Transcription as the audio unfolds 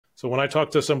So when I talk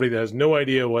to somebody that has no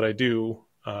idea what I do,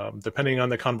 depending on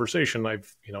the conversation,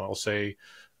 I'll say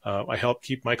I help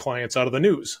keep my clients out of the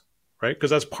news, right? Because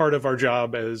that's part of our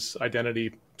job as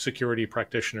identity security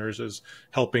practitioners, is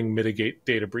helping mitigate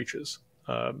data breaches.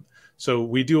 So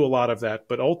we do a lot of that,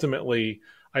 but ultimately,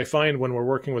 I find when we're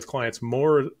working with clients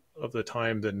more of the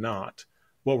time than not,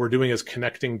 what we're doing is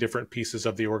connecting different pieces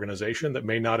of the organization that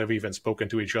may not have even spoken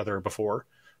to each other before,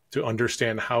 to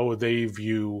understand how they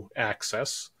view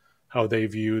access, how they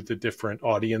view the different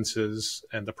audiences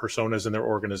and the personas in their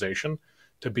organization,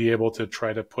 to be able to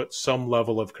try to put some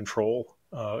level of control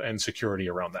and security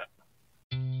around that.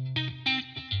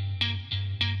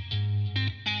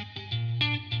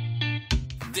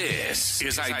 This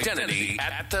is Identity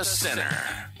at the Center.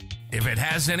 If it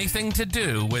has anything to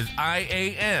do with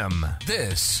IAM,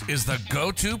 this is the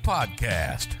go-to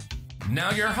podcast.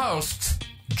 Now your hosts,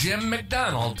 Jim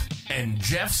McDonald and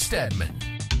Jeff Stedman.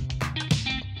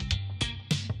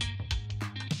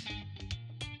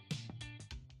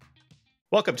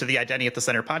 Welcome to the Identity at the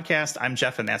Center podcast. I'm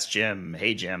Jeff, and that's Jim.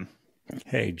 Hey, Jim.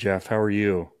 Hey, Jeff. How are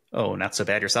you? Oh, not so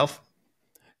bad. Yourself?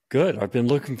 Good. I've been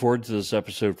looking forward to this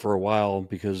episode for a while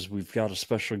because we've got a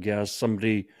special guest,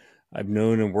 somebody I've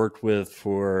known and worked with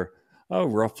for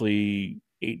roughly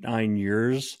 8-9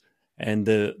 years. And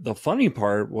the funny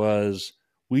part was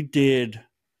we did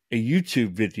a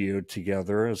YouTube video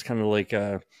together. It was kind of like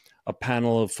a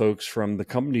panel of folks from the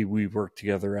company we worked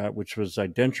together at, which was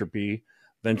Identity.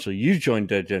 Eventually you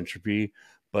joined Identity,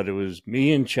 but it was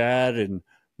me and Chad and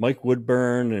Mike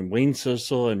Woodburn and Wayne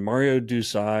Sissel and Mario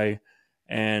Dusai.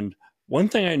 And one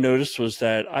thing I noticed was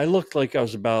that I looked like I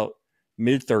was about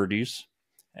mid-30s,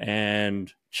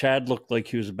 and Chad looked like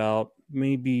he was about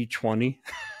maybe 20.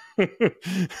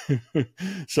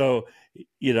 So,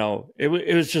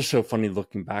 it was just so funny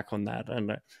looking back on that.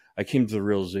 And I came to the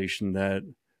realization that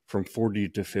from 40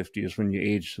 to 50 is when you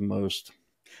age the most.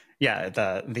 Yeah,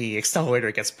 the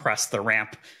accelerator gets pressed, the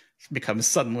ramp becomes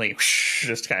suddenly whoosh,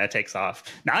 just kind of takes off.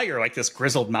 Now you're like this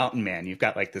grizzled mountain man. You've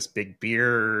got like this big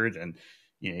beard, and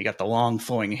you got the long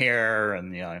flowing hair,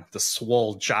 and the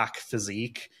swole jock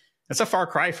physique. It's a far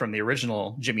cry from the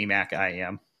original Jimmy Mac I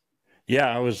am.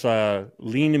 Yeah, I was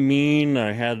lean and mean.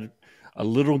 I had a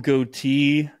little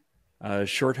goatee,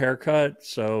 short haircut.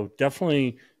 So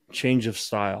definitely change of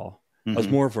style. Mm-hmm. I was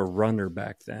more of a runner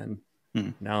back then.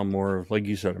 Mm-hmm. Now I'm more of, like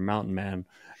you said, a mountain man.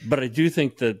 But I do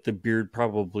think that the beard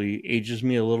probably ages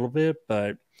me a little bit.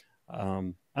 But I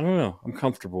don't know. I'm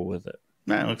comfortable with it.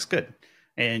 No, it looks good.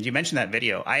 And you mentioned that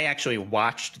video. I actually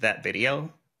watched that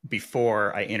video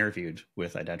before I interviewed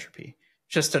with Identity,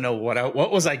 just to know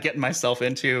what was I getting myself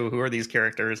into? Who are these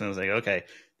characters? And I was like, okay,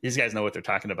 these guys know what they're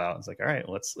talking about. It's like, all right,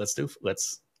 let's give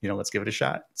it a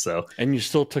shot. So, and you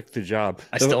still took the job.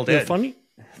 I still did.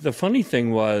 The funny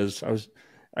thing was,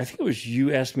 I think it was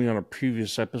you asked me on a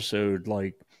previous episode,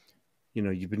 like,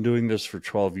 you've been doing this for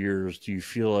 12 years. Do you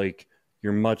feel like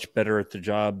you're much better at the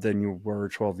job than you were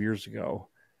 12 years ago?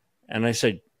 And I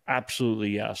said,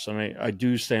 absolutely yes. And I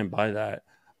do stand by that.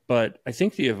 But I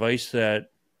think the advice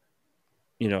that,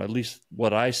 at least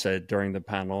what I said during the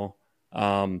panel,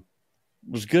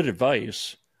 was good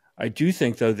advice. I do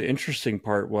think, though, the interesting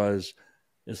part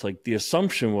it's like the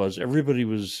assumption was everybody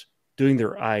was doing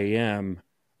their IAM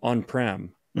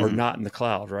on-prem or mm-hmm. not in the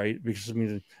cloud, right? Because,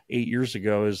 8 years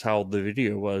ago is how the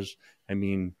video was.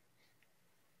 Doing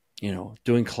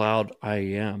cloud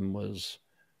IAM was,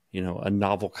 a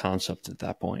novel concept at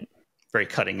that point. Very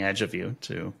cutting edge of you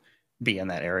to be in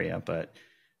that area. But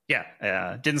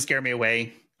yeah, didn't scare me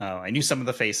away. I knew some of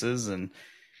the faces, and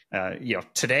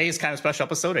today is kind of a special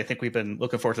episode. I think we've been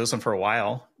looking forward to this one for a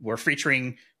while. We're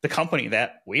featuring the company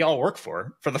that we all work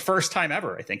for the first time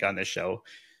ever, I think, on this show.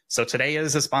 So today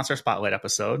is a sponsor spotlight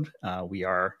episode. We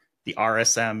are the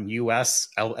RSM US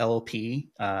LLP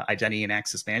Identity and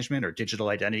Access Management, or Digital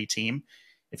Identity Team.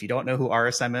 If you don't know who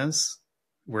RSM is,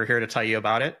 we're here to tell you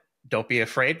about it. Don't be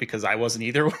afraid, because I wasn't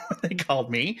either when they called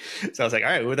me. So I was like, all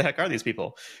right, who the heck are these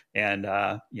people? And,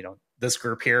 this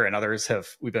group here and others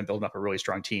we've been building up a really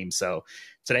strong team. So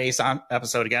today's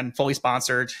episode, again, fully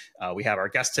sponsored. We have our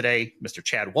guest today, Mr.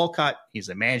 Chad Wolcott. He's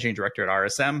the managing director at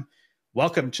RSM.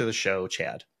 Welcome to the show,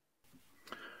 Chad.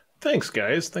 Thanks,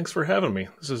 guys. Thanks for having me.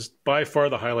 This is by far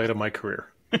the highlight of my career.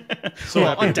 So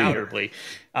well, undoubtedly.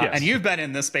 Yes. And you've been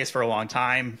in this space for a long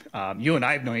time. You and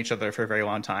I have known each other for a very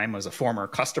long time. I was a former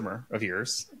customer of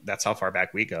yours. That's how far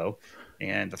back we go.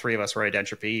 And the three of us were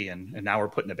Identity, and now we're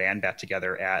putting a band back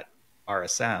together at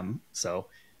RSM. So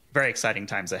very exciting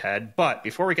times ahead. But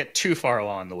before we get too far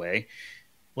along the way,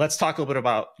 let's talk a little bit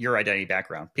about your identity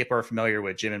background. People are familiar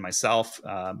with Jim and myself,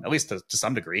 at least to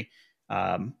some degree.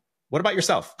 what about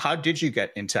yourself? How did you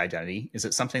get into identity? Is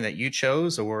it something that you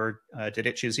chose, or did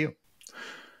it choose you?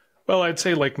 Well, I'd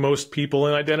say like most people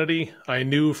in identity, I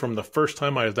knew from the first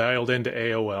time I dialed into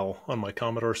AOL on my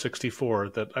Commodore 64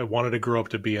 that I wanted to grow up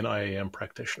to be an IAM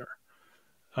practitioner.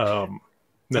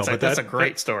 That's a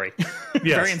great story.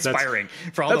 Yes, very inspiring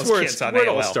for all those kids on AOL. That's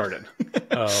where it all started.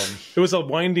 It was a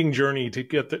winding journey to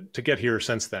get here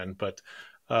since then, but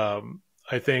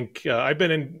I think I've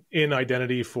been in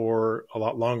identity for a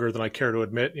lot longer than I care to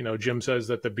admit. You know, Jim says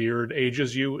that the beard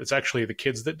ages you. It's actually the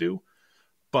kids that do.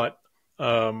 But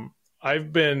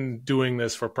I've been doing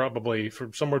this for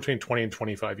somewhere between 20 and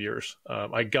 25 years.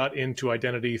 I got into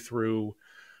identity through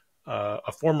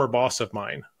a former boss of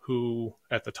mine who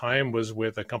at the time was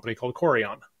with a company called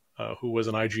Corian, who was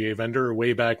an IGA vendor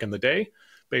way back in the day,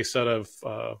 based out of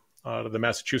the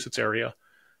Massachusetts area.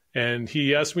 And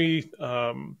he asked me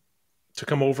to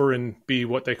come over and be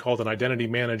what they called an identity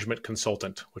management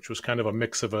consultant, which was kind of a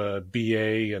mix of a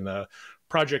BA and a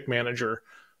project manager.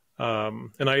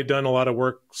 And I had done a lot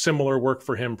of similar work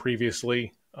for him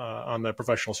previously on the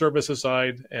professional services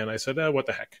side. And I said, what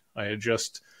the heck? I had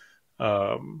just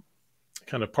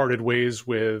kind of parted ways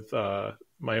with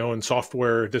my own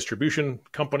software distribution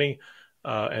company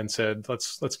and said,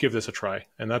 let's give this a try.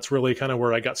 And that's really kind of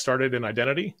where I got started in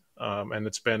identity. And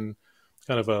it's been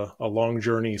kind of a long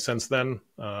journey since then,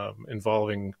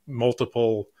 involving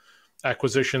multiple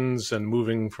acquisitions and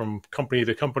moving from company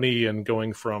to company and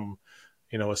going from,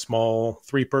 a small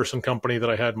 3-person company that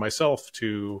I had myself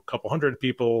to a couple hundred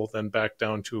people, then back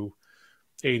down to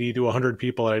 80 to 100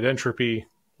 people at Identropy,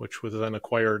 which was then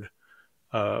acquired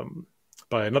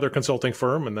by another consulting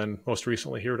firm, and then most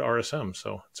recently here at RSM.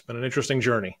 So it's been an interesting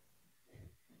journey.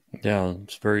 Yeah,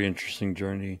 it's a very interesting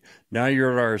journey. Now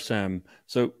you're at RSM.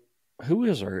 So who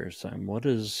is RSM? What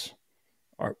does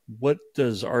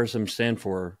RSM stand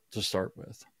for to start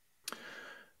with?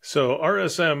 So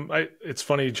RSM, it's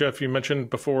funny, Jeff, you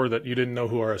mentioned before that you didn't know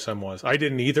who RSM was. I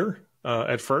didn't either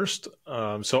at first.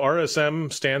 So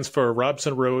RSM stands for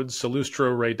Robson Rhodes,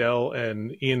 Salustro Raydell,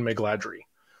 and Ian McGladrey.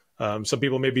 Some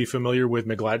people may be familiar with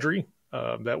McGladrey.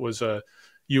 That was a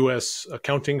U.S.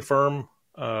 accounting firm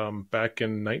back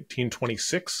in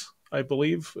 1926, I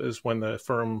believe, is when the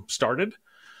firm started.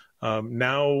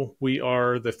 Now we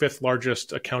are the 5th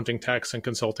largest accounting, tax, and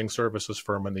consulting services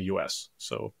firm in the U.S.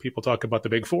 So people talk about the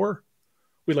big 4.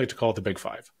 We like to call it the big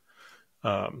 5.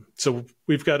 So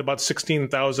we've got about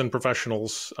 16,000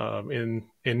 professionals in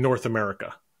North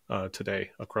America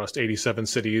today across 87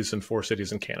 cities and 4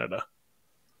 cities in Canada.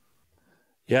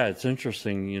 Yeah, it's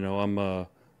interesting. I'm a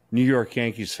New York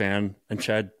Yankees fan, and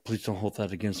Chad, please don't hold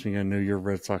that against me. I know you're a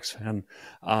Red Sox fan.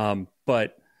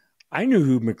 But I knew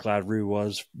who McGladrey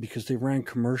was because they ran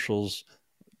commercials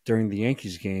during the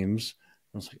Yankees games.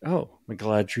 I was like, oh,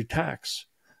 McGladrey Tax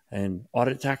and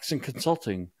Audit, Tax, and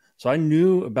Consulting. So I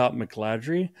knew about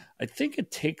McGladrey. I think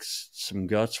it takes some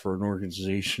guts for an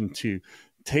organization to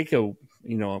take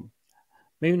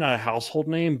maybe not a household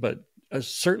name, but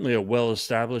certainly a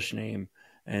well-established name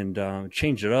and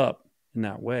change it up in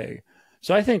that way.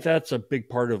 So I think that's a big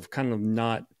part of kind of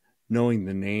not knowing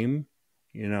the name,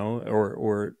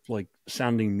 or like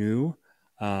sounding new.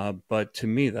 But to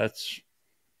me, that's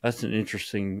an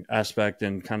interesting aspect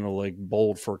and kind of like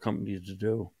bold for a company to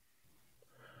do.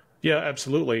 Yeah,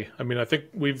 absolutely. I mean, I think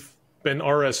we've been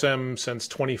RSM since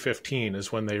 2015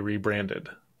 is when they rebranded.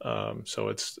 So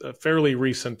it's a fairly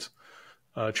recent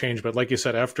change. But like you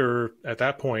said, at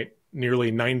that point,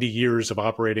 nearly 90 years of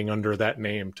operating under that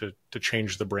name to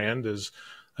change the brand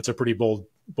that's a pretty bold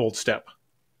step.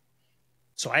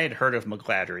 So I had heard of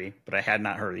McGladrey, but I had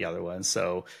not heard of the other one.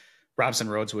 So Robson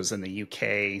Rhodes was in the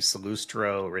UK,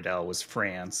 Salustro Raydell was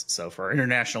France. So for our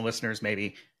international listeners,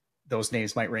 maybe those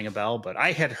names might ring a bell, but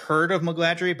I had heard of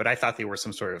McGladrey, but I thought they were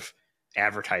some sort of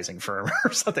advertising firm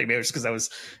or something, maybe just because I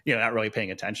was, not really paying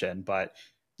attention. But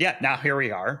yeah, now here we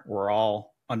are. We're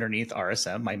all underneath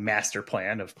RSM. My master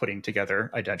plan of putting together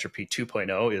Identropy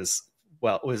 2.0 is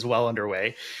well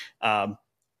underway.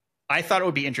 I thought it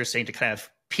would be interesting to kind of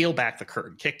peel back the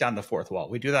curtain, kick down the fourth wall.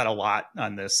 We do that a lot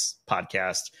on this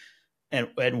podcast.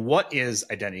 And what is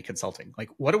identity consulting? Like,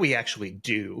 what do we actually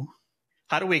do?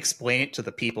 How do we explain it to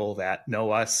the people that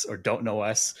know us or don't know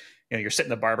us? You're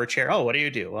sitting in the barber chair. Oh, what do you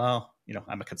do? Well,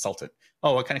 I'm a consultant.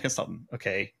 Oh, what kind of consultant?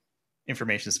 Okay.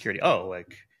 Information security. Oh,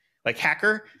 like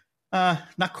hacker?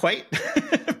 Not quite,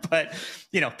 but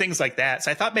things like that.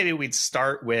 So I thought maybe we'd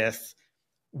start with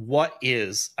what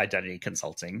is identity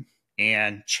consulting?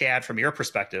 And Chad, from your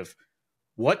perspective,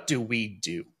 what do we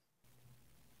do?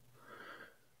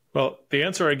 Well, the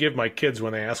answer I give my kids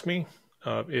when they ask me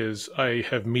is I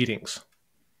have meetings.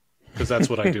 because that's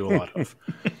what I do a lot of.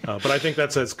 But I think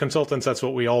that's, as consultants, that's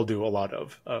what we all do a lot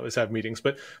of, is have meetings.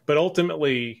 But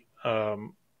ultimately,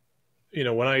 when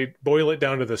I boil it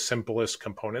down to the simplest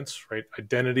components, right?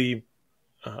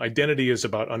 Identity is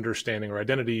about understanding, or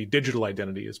digital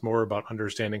identity is more about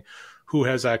understanding who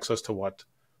has access to what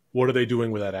are they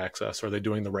doing with that access? Are they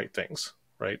doing the right things,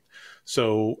 right?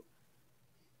 So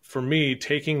for me,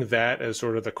 taking that as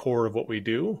sort of the core of what we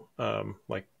do,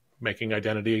 like making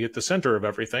identity at the center of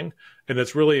everything, and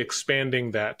it's really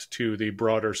expanding that to the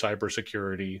broader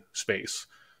cybersecurity space.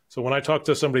 So when I talk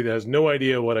to somebody that has no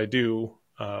idea what I do,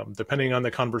 depending on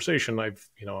the conversation,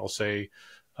 I'll say,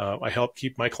 I help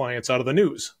keep my clients out of the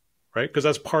news, right? Because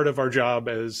that's part of our job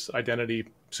as identity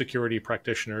security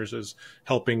practitioners, is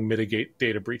helping mitigate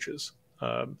data breaches.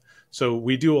 So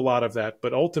we do a lot of that,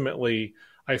 but ultimately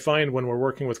I find when we're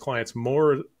working with clients,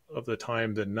 more of the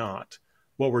time than not,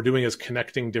 what we're doing is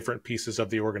connecting different pieces of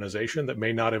the organization that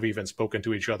may not have even spoken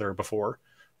to each other before,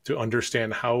 to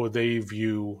understand how they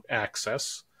view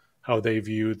access, how they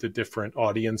view the different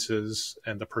audiences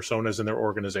and the personas in their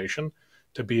organization,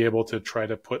 to be able to try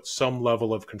to put some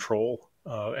level of control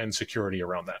and security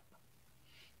around that.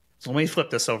 So let me flip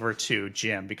this over to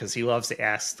Jim, because he loves to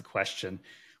ask the question,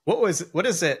 what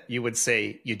is it you would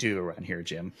say you do around here,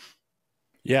 Jim?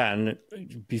 Yeah, and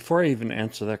before I even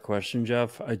answer that question,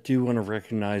 Jeff, I do want to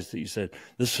recognize that you said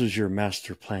this was your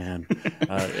master plan,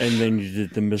 and then you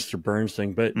did the Mr. Burns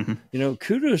thing. But,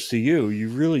 kudos to you. You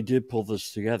really did pull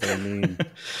this together. I mean,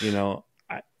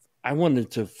 I wanted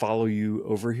to follow you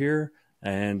over here,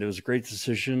 and it was a great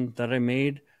decision that I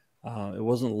made. It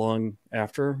wasn't long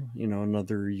after,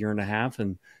 another year and a half,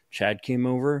 and Chad came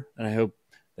over, and I hope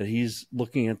that he's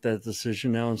looking at that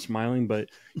decision now and smiling, but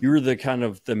you were the kind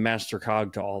of the master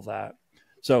cog to all that.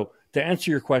 So to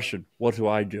answer your question, what do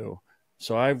I do?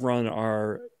 So I run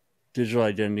our digital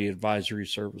identity advisory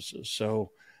services.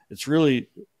 So it's really,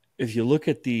 if you look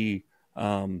at the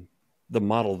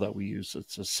model that we use,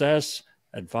 it's assess,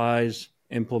 advise,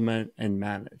 implement, and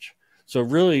manage. So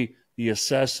really the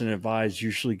assess and advise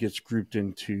usually gets grouped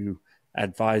into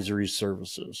advisory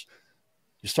services.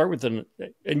 You start with and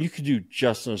you could do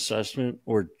just an assessment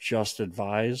or just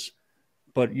advise,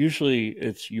 but usually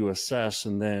it's you assess,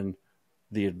 and then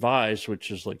the advise, which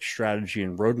is like strategy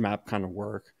and roadmap kind of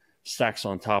work, stacks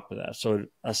on top of that. So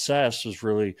assess is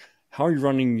really, how are you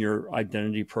running your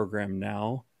identity program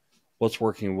now? What's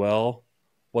working well?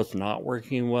 What's not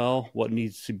working well? What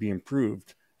needs to be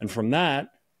improved? And from that,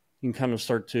 you can kind of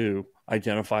start to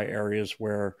identify areas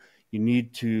where you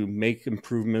need to make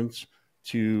improvements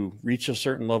to reach a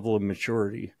certain level of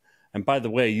maturity. And by the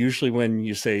way, usually when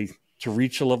you say to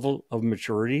reach a level of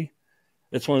maturity,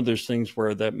 it's one of those things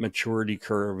where that maturity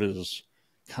curve is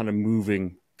kind of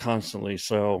moving constantly.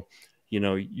 So,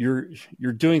 you're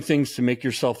doing things to make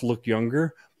yourself look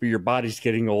younger, but your body's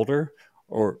getting older.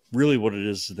 Or really what it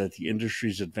is that the industry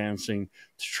is advancing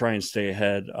to try and stay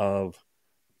ahead of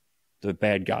the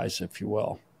bad guys, if you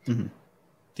will. Mm-hmm.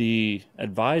 The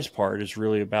advise part is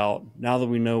really about, now that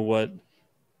we know what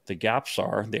the gaps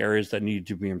are, the areas that need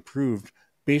to be improved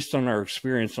based on our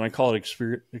experience, and I call it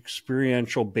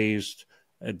experiential-based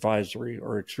advisory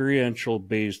or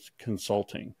experiential-based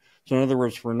consulting. So in other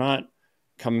words, we're not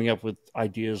coming up with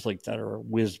ideas like that are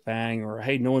whiz bang, or,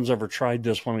 hey, no one's ever tried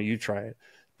this, why don't you try it?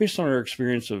 Based on our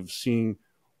experience of seeing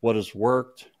what has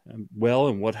worked well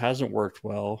and what hasn't worked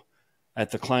well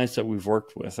at the clients that we've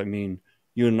worked with. I mean,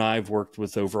 you and I have worked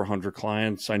with over 100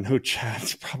 clients. I know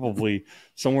Chad's probably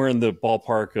somewhere in the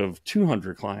ballpark of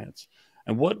 200 clients.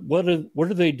 And what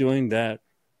are they doing that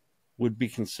would be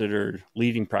considered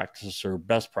leading practices or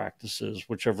best practices,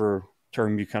 whichever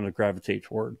term you kind of gravitate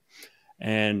toward?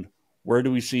 And where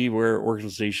do we see where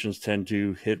organizations tend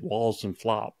to hit walls and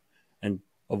flop, and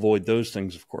avoid those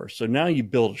things, of course. So now you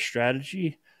build a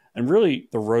strategy, and really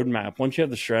the roadmap. Once you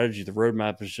have the strategy, the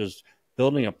roadmap is just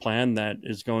building a plan that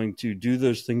is going to do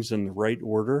those things in the right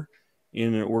order,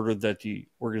 in an order that the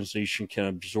organization can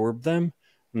absorb them,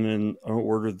 and in an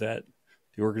order that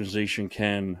the organization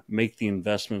can make the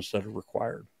investments that are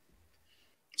required.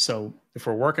 So if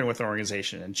we're working with an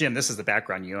organization, and Jim, this is the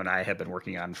background you and I have been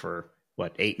working on for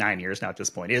 8-9 years now at this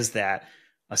point, is that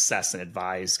assess and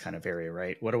advise kind of area,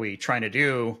 right? What are we trying to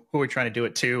do? Who are we trying to do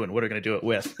it to? And what are we going to do it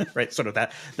with? Right? Sort of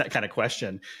that kind of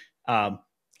question. And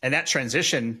that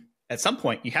transition, at some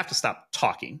point, you have to stop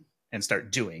talking and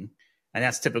start doing. And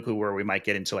that's typically where we might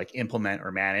get into like implement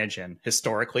or manage. And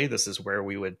historically, this is where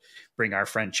we would bring our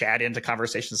friend Chad into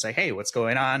conversation and say, hey, what's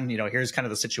going on? Here's kind of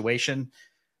the situation.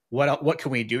 What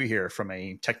can we do here from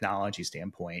a technology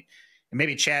standpoint? And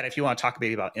maybe Chad, if you want to talk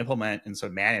maybe about implement and so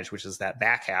manage, which is that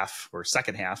back half or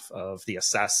second half of the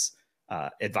assess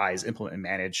advise, implement, and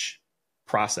manage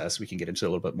process, we can get into a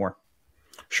little bit more.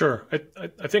 Sure.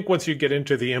 I think once you get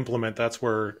into the implement, that's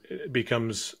where it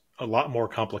becomes a lot more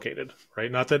complicated,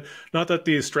 right? Not that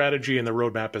the strategy and the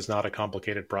roadmap is not a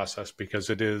complicated process, because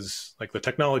it is. Like, the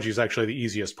technology is actually the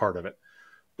easiest part of it.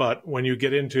 But when you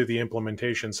get into the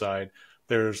implementation side,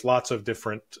 there's lots of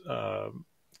different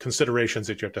considerations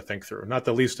that you have to think through, not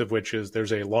the least of which is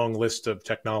there's a long list of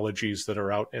technologies that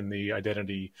are out in the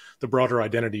broader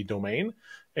identity domain,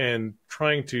 and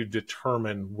trying to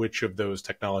determine which of those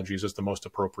technologies is the most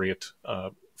appropriate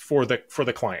for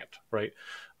the client, right?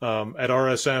 At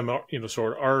RSM,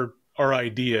 sort of our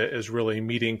idea is really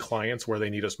meeting clients where they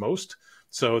need us most.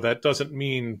 So that doesn't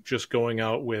mean just going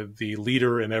out with the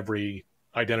leader in every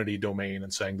identity domain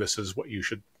and saying this is what you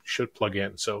should plug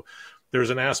in. So there's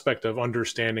an aspect of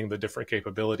understanding the different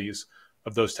capabilities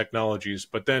of those technologies,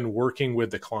 but then working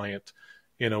with the client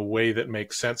in a way that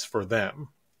makes sense for them.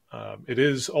 It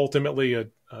is ultimately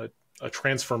a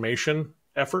transformation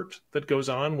effort that goes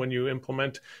on when you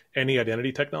implement any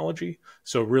identity technology.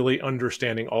 So really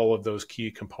understanding all of those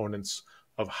key components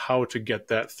of how to get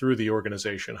that through the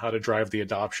organization, how to drive the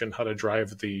adoption, how to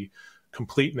drive the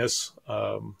completeness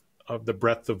of the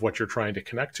breadth of what you're trying to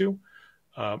connect to.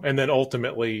 And then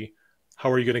ultimately,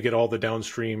 how are you going to get all the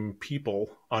downstream people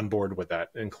on board with that,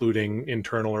 including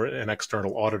internal and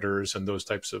external auditors and those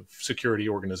types of security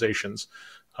organizations,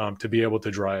 to be able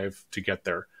to drive to get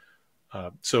there.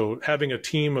 So having a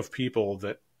team of people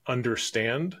that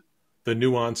understand the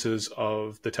nuances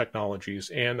of the technologies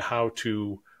and how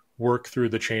to work through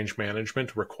the change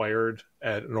management required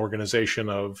at an organization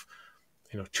of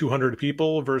 200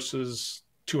 people versus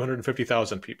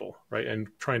 250,000 people, right? And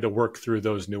trying to work through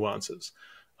those nuances.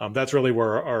 That's really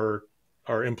where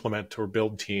our implement or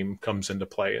build team comes into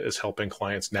play, is helping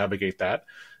clients navigate that.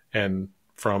 And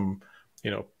from,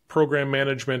 program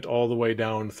management all the way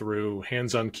down through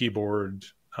hands-on keyboard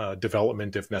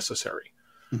development if necessary.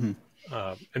 Mm-hmm.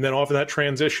 And then often that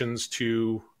transitions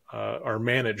to our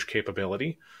manage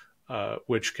capability,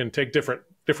 which can take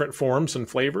different forms and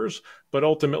flavors, but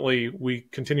ultimately we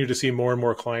continue to see more and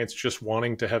more clients just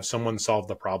wanting to have someone solve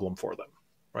the problem for them,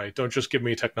 right? Don't just give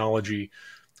me technology,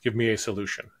 give me a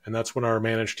solution. And that's when our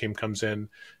manage team comes in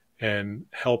and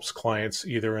helps clients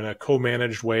either in a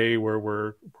co-managed way where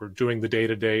we're doing the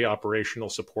day-to-day operational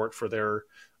support for their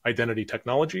identity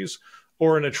technologies,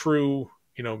 or in a true,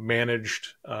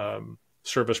 managed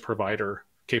service provider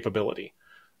capability,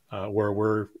 where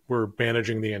we're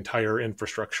managing the entire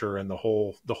infrastructure and the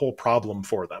whole problem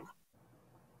for them.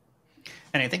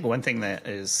 And I think one thing that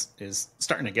is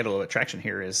starting to get a little bit traction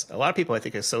here is a lot of people, I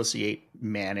think, associate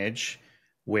manage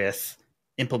with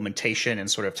implementation and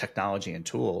sort of technology and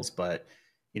tools. But,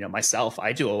 myself,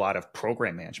 I do a lot of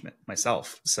program management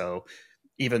myself. So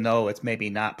even though it's maybe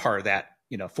not part of that,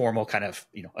 formal kind of,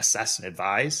 assess and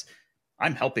advise,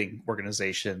 I'm helping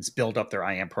organizations build up their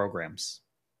IAM programs,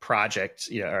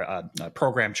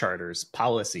 program charters,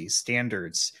 policies,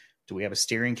 standards. Do we have a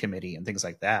steering committee and things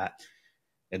like that?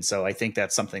 And so I think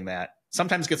that's something that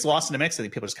sometimes gets lost in the mix. I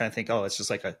think people just kind of think, oh, it's just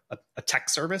like a tech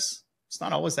service. It's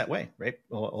not always that way, right?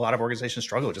 A lot of organizations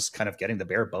struggle just kind of getting the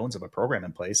bare bones of a program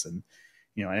in place. And,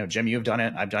 I know, Jim, you've done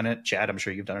it. I've done it. Chad, I'm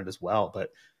sure you've done it as well. But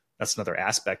that's another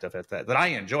aspect of it that I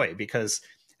enjoy, because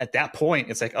at that point,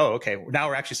 it's like, oh, okay, now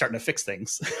we're actually starting to fix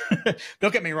things.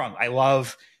 Don't get me wrong. I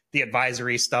love the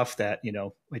advisory stuff that,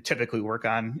 we typically work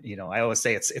on. I always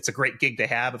say it's a great gig to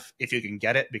have if you can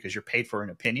get it, because you're paid for an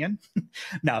opinion.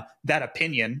 Now, that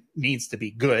opinion needs to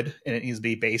be good, and it needs to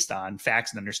be based on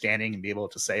facts and understanding, and be able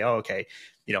to say, oh, okay,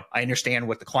 I understand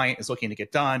what the client is looking to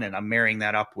get done, and I'm marrying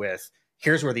that up with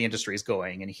here's where the industry is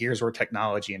going, and here's where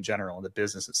technology in general and the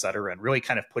business, et cetera, and really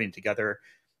kind of putting together,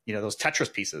 those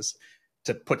Tetris pieces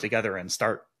to put together and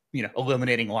start,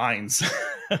 eliminating lines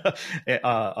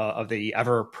of the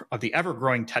ever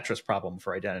growing Tetris problem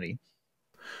for identity.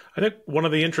 I think one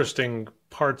of the interesting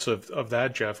parts of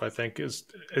that, Jeff, I think, is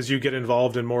as you get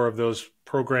involved in more of those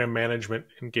program management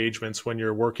engagements, when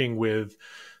you're working with,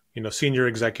 senior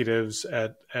executives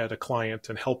at a client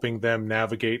and helping them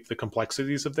navigate the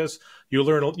complexities of this, you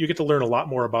get to learn a lot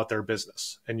more about their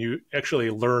business, and you actually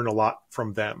learn a lot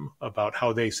from them about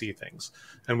how they see things.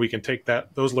 And we can take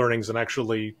those learnings and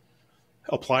actually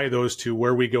apply those to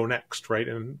where we go next, right?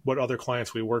 And what other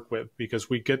clients we work with, because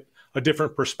we get a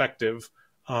different perspective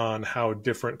on how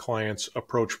different clients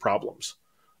approach problems,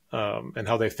 and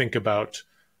how they think about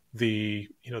the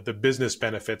business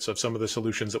benefits of some of the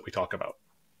solutions that we talk about.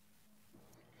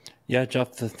 Yeah,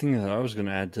 Jeff, the thing that I was going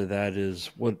to add to that is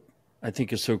what I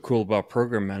think is so cool about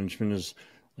program management is,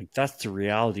 like, that's the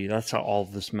reality. That's how all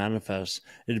of this manifests.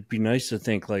 It'd be nice to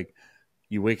think, like,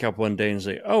 you wake up one day and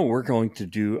say, oh, we're going to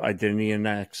do identity and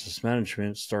access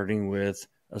management starting with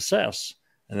assess.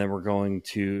 And then we're going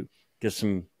to get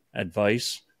some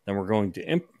advice. Then we're going to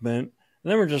implement.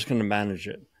 And then we're just going to manage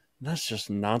it. And that's just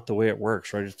not the way it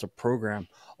works, right? It's a program.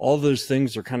 All those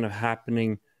things are kind of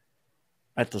happening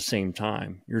at the same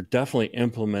time. You're definitely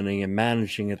implementing and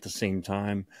managing at the same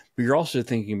time, but you're also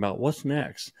thinking about what's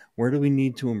next. Where do we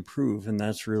need to improve? And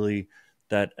that's really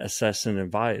that assess and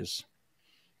advise.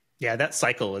 Yeah, that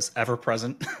cycle is ever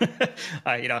present.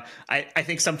 I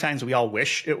think sometimes we all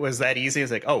wish it was that easy.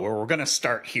 It's like, oh, well, we're going to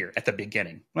start here at the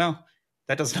beginning. Well,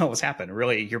 that doesn't always happen.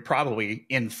 Really, you're probably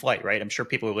in flight, right? I'm sure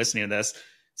people who are listening to this,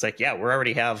 it's like, yeah, we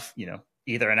already have,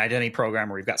 either an identity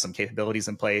program or we've got some capabilities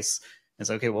in place.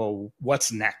 It's okay, well,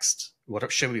 what's next?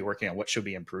 What should we be working on? What should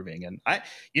we be improving? And I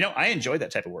enjoy that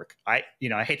type of work. I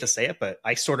hate to say it, but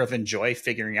I sort of enjoy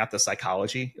figuring out the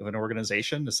psychology of an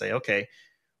organization to say, okay,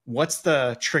 what's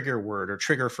the trigger word or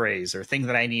trigger phrase or thing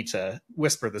that I need to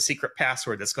whisper, the secret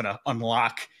password that's going to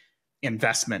unlock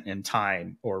investment in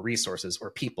time or resources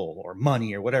or people or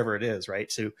money or whatever it is, right?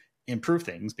 To improve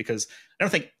things, because I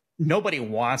don't think nobody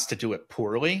wants to do it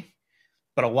poorly,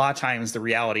 but a lot of times the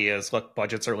reality is, look,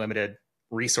 budgets are limited,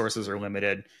 resources are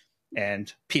limited,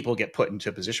 and people get put into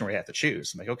a position where you have to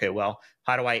choose. I'm like, okay, well,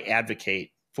 how do I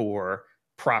advocate for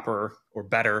proper or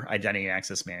better identity and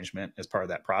access management as part of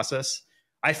that process?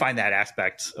 I find that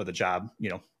aspect of the job,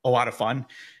 a lot of fun.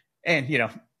 And,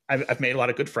 I've made a lot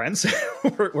of good friends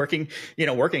working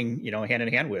hand in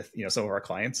hand with, some of our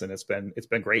clients. And it's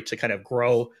been great to kind of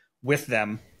grow with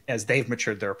them as they've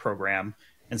matured their program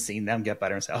and seeing them get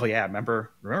better and say, oh yeah,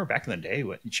 remember back in the day,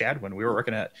 Chad, when we were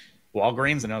working at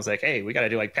Walgreens, and I was like, hey, we got to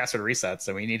do like password resets,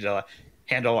 and we need to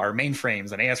handle our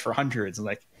mainframes and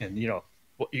AS400s, and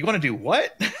you want to do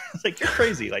what? It's like, you're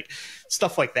crazy, like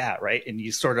stuff like that, right? And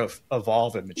you sort of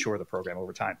evolve and mature the program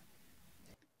over time.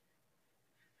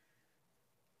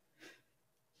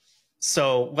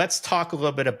 So let's talk a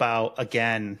little bit about,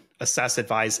 again, assess,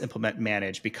 advise, implement,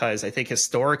 manage, because I think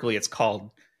historically it's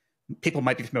called, people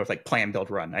might be familiar with like plan,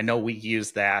 build, run. I know we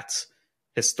use that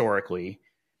historically.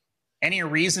 Any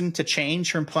reason to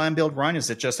change from plan, build, run?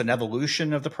 Is it just an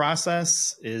evolution of the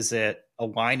process? Is it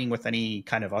aligning with any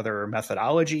kind of other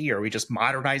methodology? Or are we just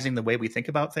modernizing the way we think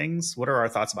about things? What are our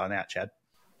thoughts about that, Chad?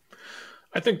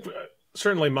 I think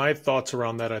certainly my thoughts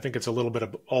around that, I think it's a little bit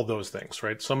of all those things,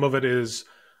 right? Some of it is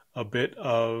a bit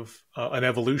of an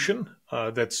evolution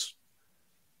that's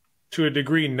to a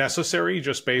degree necessary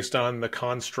just based on the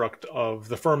construct of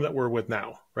the firm that we're with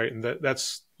now, right? And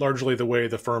that's largely the way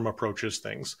the firm approaches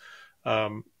things.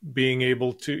 Being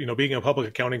able to, being a public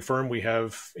accounting firm, we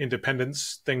have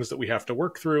independence, things that we have to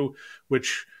work through,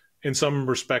 which in some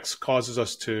respects causes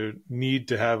us to need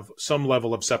to have some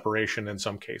level of separation in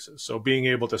some cases. So being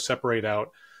able to separate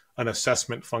out an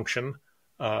assessment function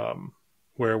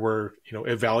where we're,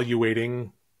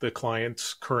 evaluating the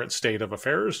client's current state of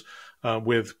affairs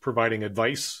with providing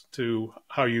advice to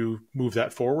how you move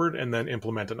that forward, and then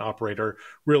implement an operator,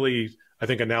 really, I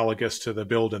think, analogous to the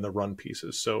build and the run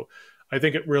pieces. So I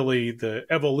think the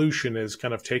evolution is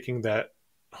kind of taking that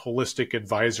holistic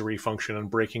advisory function and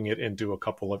breaking it into a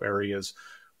couple of areas,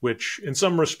 which in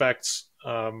some respects,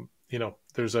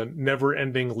 there's a never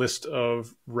ending list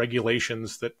of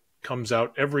regulations that comes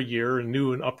out every year, and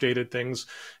new and updated things.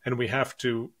 And we have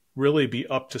to really be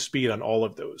up to speed on all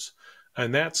of those.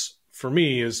 And that's, for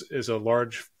me, is a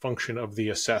large function of the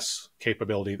assess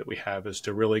capability that we have, is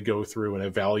to really go through and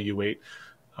evaluate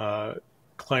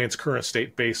clients' current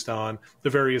state based on the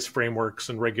various frameworks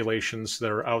and regulations that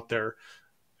are out there.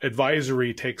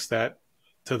 Advisory takes that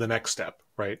to the next step,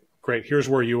 right? Great, here's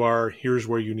where you are, here's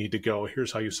where you need to go,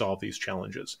 here's how you solve these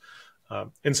challenges.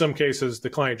 In some cases, the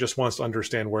client just wants to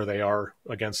understand where they are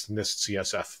against the NIST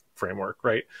CSF framework,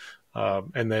 right?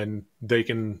 And then they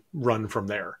can run from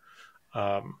there.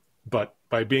 But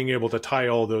by being able to tie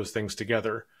all those things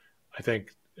together, I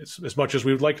think it's, as much as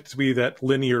we would like it to be that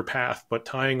linear path, but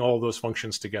tying all those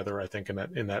functions together, I think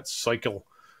in that cycle,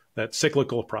 that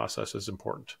cyclical process is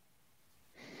important.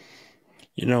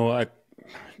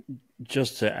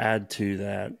 Just to add to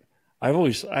that,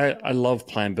 I love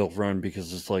plan, build, run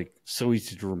because it's like so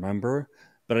easy to remember.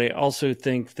 But I also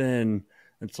think then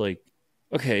it's like,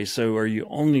 okay, so are you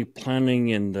only planning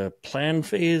in the plan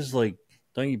phase? Like,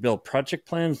 don't you build project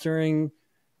plans during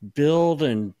build,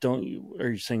 and are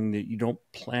you saying that you don't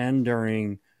plan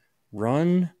during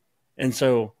run? And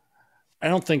so I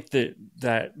don't think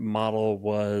that model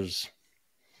was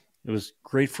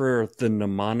great for the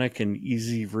mnemonic and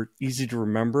easy to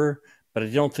remember, but I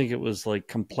don't think it was like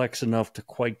complex enough to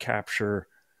quite capture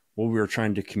what we were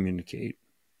trying to communicate.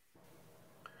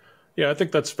 Yeah, I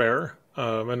think that's fair.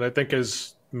 And I think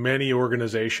as many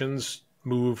organizations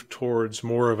move towards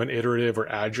more of an iterative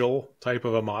or agile type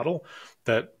of a model,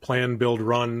 that plan, build,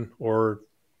 run, or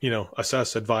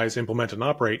assess, advise, implement, and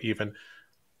operate, even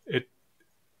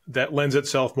that lends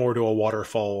itself more to a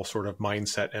waterfall sort of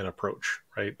mindset and approach,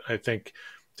 right? I think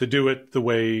to do it the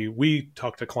way we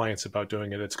talk to clients about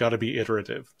doing it, it's got to be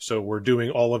iterative. So we're doing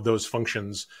all of those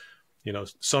functions,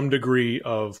 some degree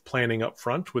of planning up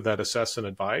front with that assess and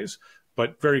advise,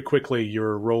 but very quickly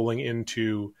you're rolling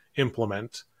into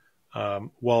implement,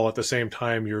 while at the same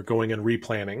time you're going and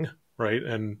replanning, right?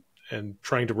 And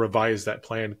trying to revise that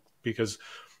plan, because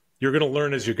you're going to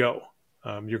learn as you go.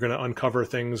 You're going to uncover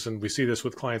things, and we see this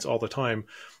with clients all the time.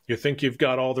 You think you've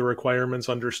got all the requirements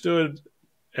understood.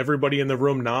 Everybody in the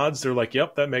room nods. They're like,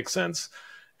 yep, that makes sense.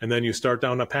 And then you start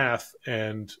down a path,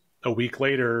 and a week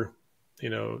later,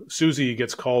 Susie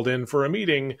gets called in for a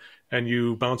meeting, and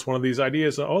you bounce one of these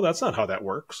ideas. Oh, that's not how that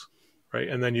works, right?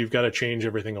 And then you've got to change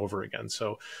everything over again.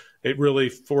 So it really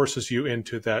forces you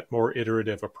into that more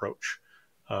iterative approach,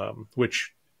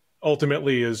 which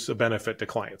ultimately is a benefit to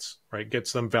clients, right?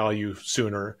 Gets them value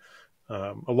sooner.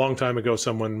 A long time ago,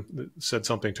 someone said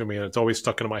something to me, and it's always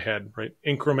stuck in my head, right?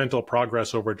 Incremental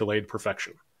progress over delayed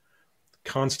perfection.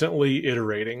 Constantly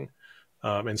iterating,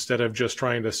 instead of just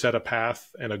trying to set a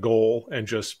path and a goal and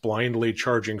just blindly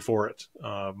charging for it.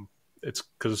 It's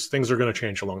because things are going to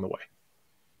change along the way.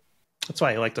 That's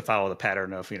why I like to follow the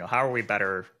pattern of, how are we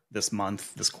better this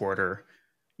month, this quarter,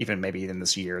 even maybe even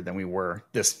this year than we were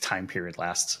this time period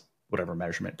last, whatever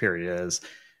measurement period is.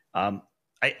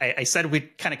 I said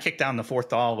we'd kind of kick down the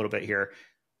fourth wall a little bit here.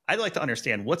 I'd like to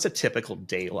understand, what's a typical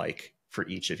day like for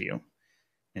each of you?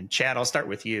 And Chad, I'll start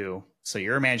with you. So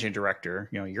you're a managing director,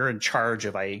 you're in charge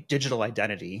of a digital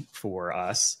identity for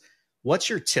us. What's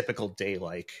your typical day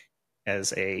like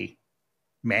as a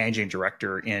managing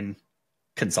director in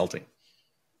consulting?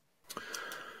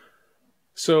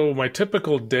 So my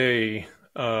typical day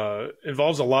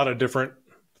involves a lot of different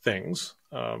things.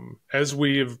 As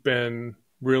we have been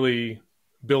really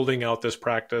building out this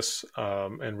practice,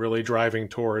 and really driving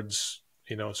towards,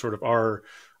 sort of our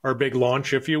big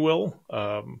launch, if you will.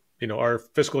 Our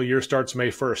fiscal year starts May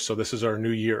 1st. So this is our new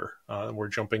year. We're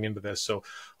jumping into this. So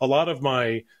a lot of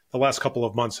the last couple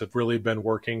of months have really been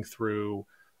working through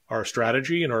our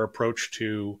strategy and our approach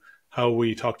to how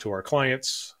we talk to our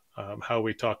clients, how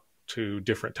we talk to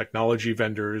different technology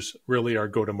vendors, really our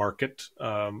go-to-market,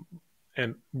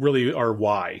 and really our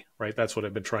why, right? That's what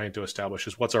I've been trying to establish,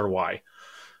 is what's our why.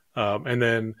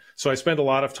 So I spend a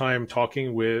lot of time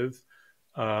talking with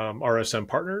RSM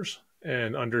partners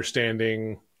and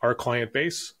understanding our client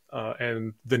base,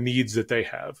 and the needs that they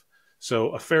have. So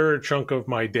a fair chunk of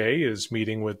my day is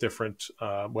meeting with different,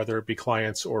 whether it be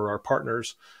clients or our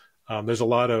partners. There's a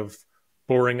lot of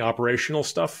boring operational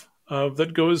stuff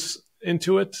that goes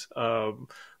into it.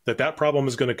 That problem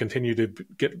is going to continue to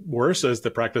get worse as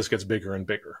the practice gets bigger and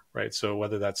bigger, right? So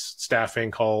whether that's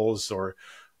staffing calls or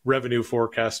revenue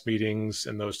forecast meetings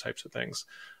and those types of things.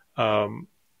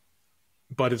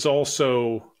 But it's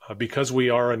also, because we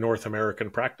are a North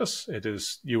American practice, it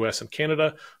is US and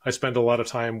Canada. I spend a lot of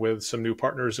time with some new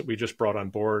partners that we just brought on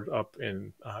board up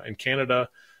in Canada,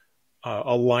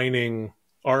 aligning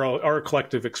our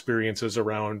collective experiences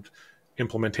around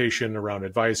implementation, around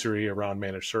advisory, around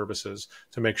managed services,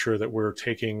 to make sure that we're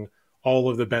taking all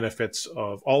of the benefits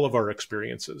of all of our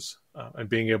experiences, and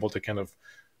being able to kind of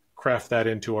craft that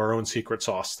into our own secret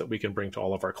sauce that we can bring to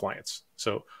all of our clients.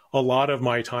 So a lot of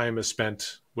my time is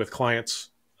spent with clients,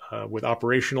 with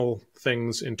operational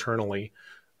things internally,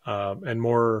 and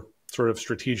more sort of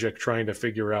strategic, trying to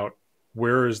figure out,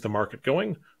 where is the market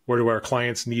going? Where do our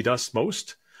clients need us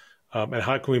most? And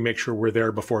how can we make sure we're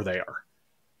there before they are?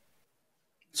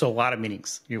 So a lot of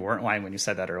meetings. You weren't lying when you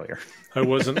said that earlier. I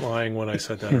wasn't lying when I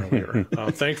said that earlier.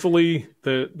 Thankfully,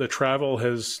 the travel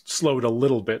has slowed a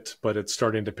little bit, but it's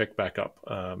starting to pick back up.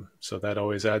 So that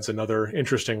always adds another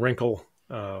interesting wrinkle.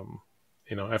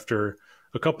 After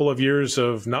a couple of years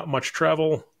of not much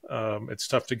travel, it's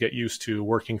tough to get used to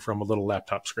working from a little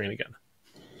laptop screen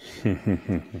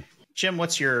again. Jim,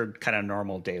 what's your kind of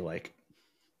normal day like?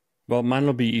 Well, mine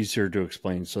will be easier to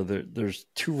explain. So there's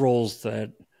two roles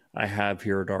that I have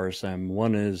here at RSM.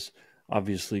 One is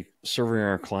obviously serving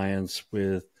our clients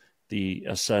with the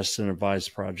assess and advise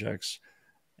projects.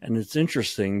 And it's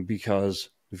interesting because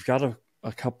we've got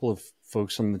a couple of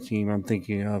folks on the team. I'm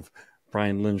thinking of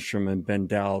Brian Lindstrom and Ben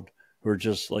Dowd, who are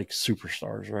just like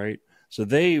superstars, right? So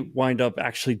they wind up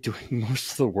actually doing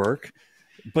most of the work,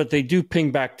 but they do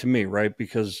ping back to me, right?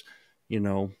 Because,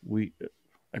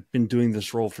 I've been doing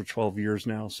this role for 12 years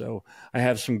now, so I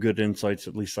have some good insights.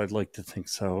 At least I'd like to think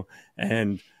so.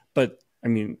 And But I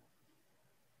mean,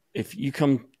 if you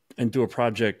come and do a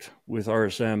project with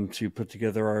RSM to put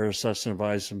together our assess and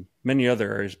advise and many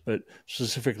other areas, but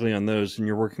specifically on those, and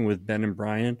you're working with Ben and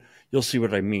Brian, you'll see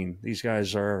what I mean. These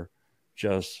guys are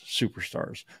just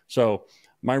superstars. So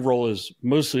my role is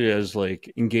mostly as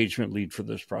like engagement lead for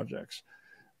those projects.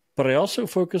 But I also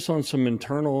focus on some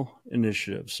internal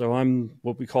initiatives. So I'm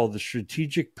what we call the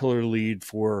strategic pillar lead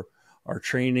for our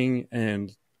training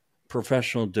and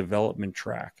professional development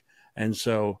track. And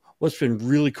so what's been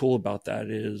really cool about that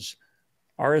is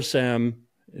RSM,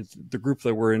 the group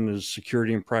that we're in is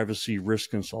Security and Privacy Risk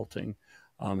Consulting,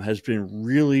 has been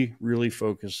really, really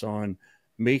focused on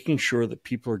making sure that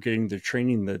people are getting the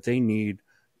training that they need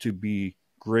to be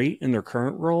great in their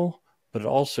current role, but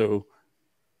also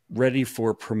ready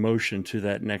for promotion to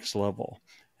that next level.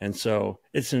 And so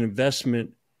it's an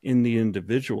investment in the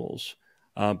individuals,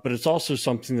 but it's also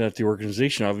something that the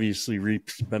organization obviously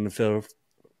reaps the benefit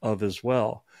of as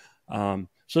well.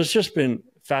 So it's just been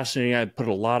fascinating. I put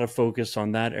a lot of focus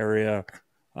on that area,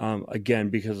 again,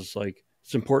 because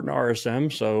it's important to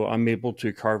RSM. So I'm able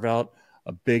to carve out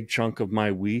a big chunk of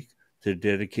my week to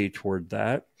dedicate toward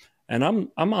that. And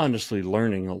I'm honestly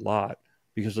learning a lot,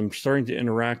 because I'm starting to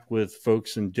interact with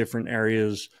folks in different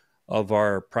areas of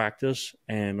our practice,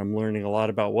 and I'm learning a lot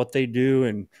about what they do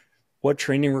and what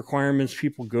training requirements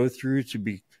people go through to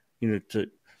be,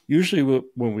 usually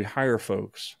when we hire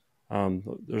folks,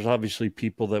 there's obviously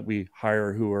people that we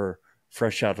hire who are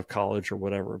fresh out of college or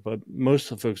whatever, but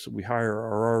most of the folks that we hire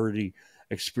are already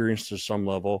experienced to some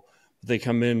level. They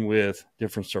come in with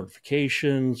different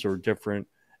certifications or different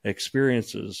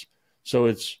experiences. So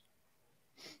it's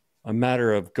a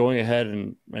matter of going ahead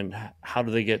and how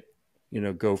do they get,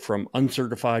 go from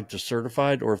uncertified to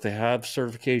certified, or if they have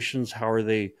certifications, how are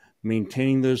they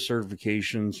maintaining those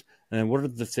certifications? And then what are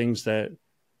the things that,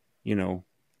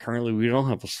 currently we don't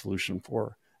have a solution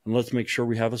for, and let's make sure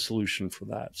we have a solution for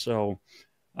that. So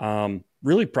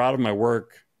really proud of my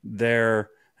work there.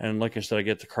 And like I said, I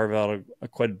get to carve out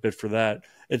quite a bit for that.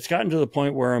 It's gotten to the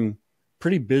point where I'm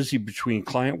pretty busy between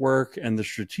client work and the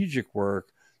strategic work.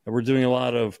 And we're doing a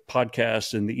lot of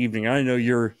podcasts in the evening. I know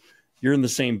you're in the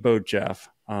same boat, Jeff.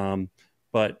 And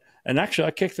actually,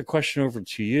 I kick the question over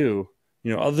to you.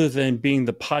 Other than being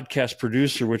the podcast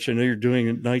producer, which I know you're doing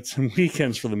at nights and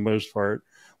weekends for the most part,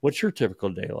 what's your typical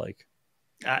day like?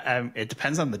 It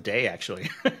depends on the day, actually.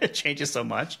 It changes so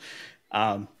much.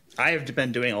 I have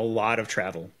been doing a lot of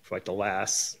travel for the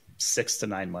last 6 to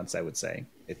 9 months, I would say.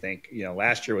 I think,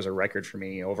 last year was a record for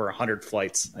me. Over 100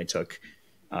 flights I took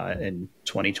in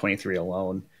 2023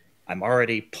 alone. I'm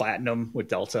already platinum with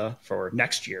Delta for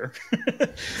next year.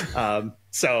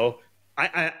 So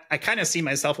I kind of see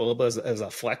myself a little bit as a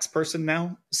flex person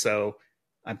now. So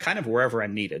I'm kind of wherever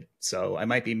I'm needed. So I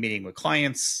might be meeting with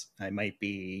clients. I might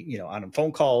be, on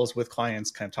phone calls with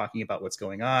clients, kind of talking about what's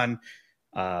going on.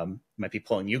 Might be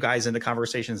pulling you guys into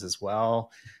conversations as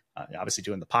well. Obviously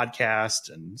doing the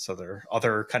podcast. And so there are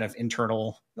other kind of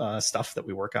internal stuff that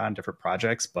we work on, different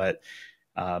projects,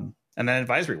 and then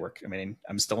advisory work. I mean,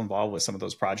 I'm still involved with some of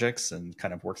those projects and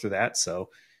kind of work through that. So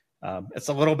it's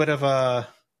a little bit of a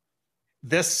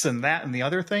this and that and the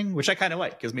other thing, which I kind of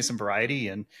like. Gives me some variety.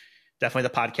 And definitely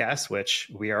the podcast,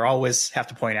 which we are always have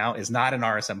to point out is not an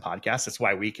RSM podcast. That's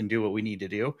why we can do what we need to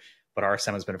do. But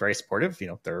RSM has been very supportive.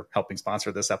 They're helping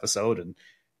sponsor this episode and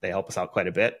they help us out quite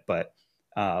a bit. But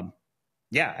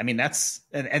yeah, I mean, that's,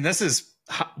 and this is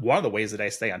one of the ways that I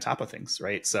stay on top of things,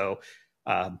 right? So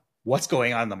what's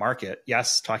going on in the market?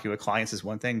 Yes, talking with clients is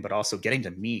one thing, but also getting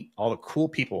to meet all the cool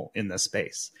people in this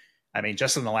space. I mean,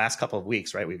 just in the last couple of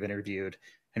weeks, right, we've interviewed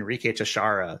Enrique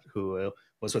Teixeira, who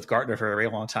was with Gartner for a very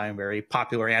long time, very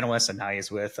popular analyst, and now he's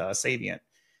with Savient.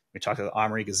 We talked to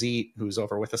Omri Gazit, who's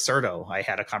over with Acerto. I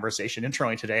had a conversation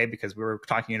internally today because we were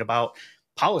talking about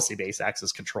policy-based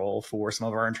access control for some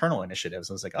of our internal initiatives.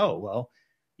 I was like, oh, well,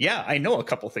 yeah, I know a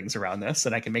couple things around this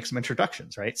and I can make some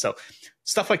introductions, right? So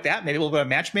stuff like that, maybe a little bit of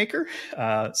matchmaker,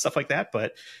 stuff like that.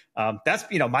 But that's,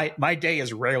 my day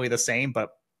is rarely the same,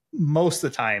 but most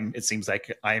of the time it seems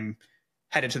like I'm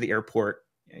headed to the airport.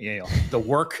 The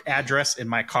work address in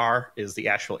my car is the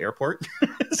actual airport.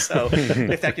 So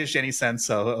if that gives you any sense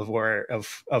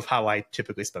of how I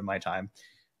typically spend my time,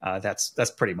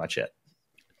 that's pretty much it.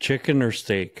 Chicken or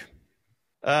steak?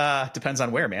 Depends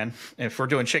on where, man. If we're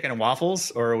doing chicken and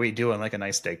waffles, or are we doing like a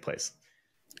nice steak place?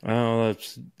 Oh,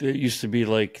 it used to be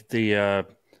like the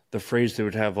phrase they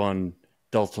would have on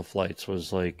Delta flights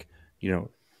was like,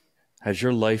 has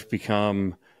your life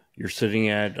become you're sitting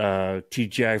at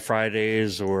TGI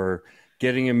Fridays or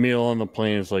getting a meal on the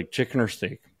plane is like chicken or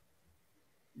steak?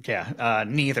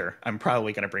 Neither. I'm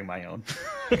probably going to bring my own.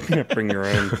 Bring your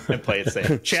own and play it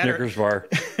safe. Snickers bar.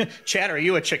 Chad, are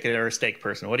you a chicken or a steak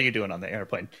person? What are you doing on the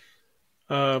airplane?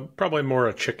 Probably more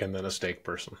a chicken than a steak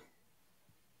person.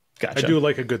 Gotcha. I do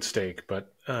like a good steak,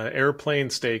 but airplane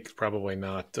steak probably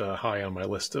not high on my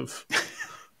list of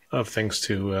things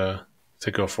to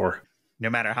go for. No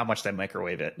matter how much they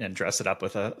microwave it and dress it up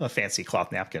with a fancy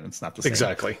cloth napkin, it's not the same.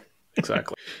 Exactly.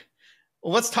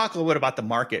 Well, let's talk a little bit about the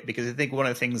market, because I think one of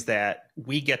the things that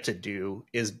we get to do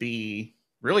is be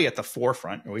really at the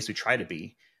forefront, or at least we try to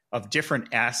be, of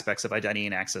different aspects of identity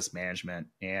and access management.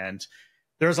 And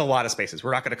there's a lot of spaces.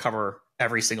 We're not going to cover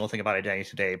every single thing about identity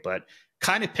today, but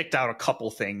kind of picked out a couple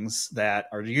things that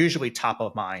are usually top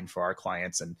of mind for our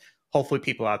clients. And hopefully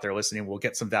people out there listening will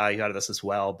get some value out of this as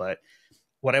well. But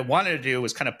what I wanted to do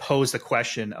was kind of pose the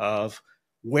question of,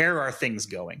 where are things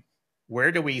going?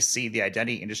 Where do we see the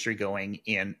identity industry going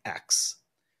in X?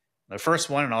 The first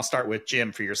one, and I'll start with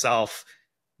Jim for yourself.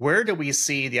 Where do we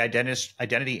see the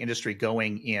identity industry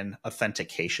going in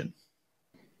authentication?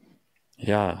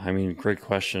 Yeah, I mean, great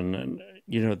question. And,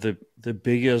 the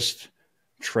biggest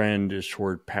trend is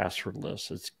toward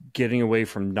passwordless. It's getting away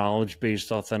from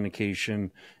knowledge-based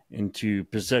authentication into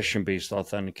possession-based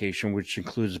authentication, which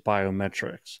includes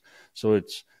biometrics. So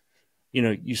it's,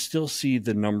 you still see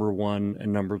the number one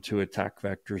and number two attack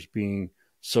vectors being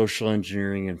social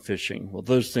engineering and phishing. Well,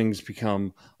 those things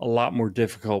become a lot more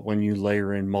difficult when you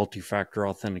layer in multi-factor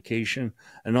authentication,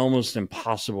 and almost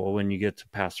impossible when you get to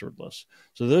passwordless.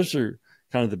 So those are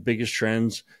kind of the biggest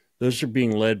trends. Those are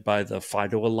being led by the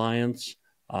FIDO Alliance.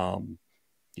 So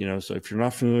if you're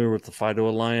not familiar with the FIDO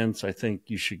Alliance, I think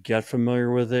you should get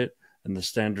familiar with it and the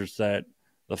standards that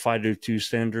the FIDO 2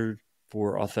 standard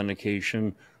for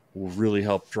authentication will really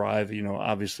help drive.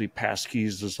 Obviously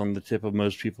passkeys is on the tip of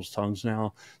most people's tongues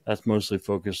now. That's mostly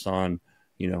focused on,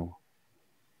 the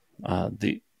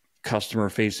customer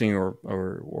facing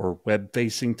or web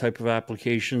facing type of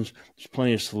applications. There's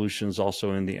plenty of solutions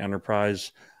also in the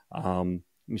enterprise.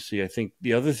 You see, I think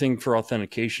the other thing for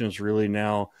authentication is really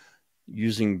now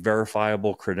using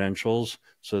verifiable credentials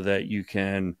so that you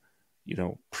can,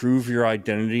 prove your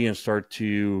identity and start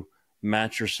to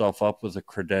match yourself up with a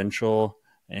credential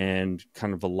and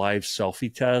kind of a live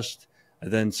selfie test.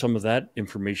 And then some of that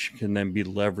information can then be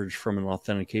leveraged from an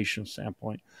authentication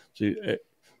standpoint.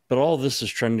 But all of this is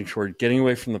trending toward getting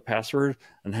away from the password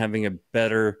and having a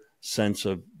better sense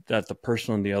of that the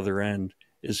person on the other end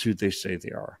is who they say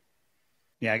they are.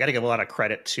 Yeah, I got to give a lot of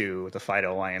credit to the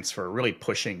FIDO Alliance for really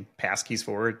pushing passkeys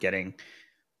forward, getting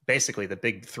basically the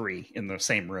big three in the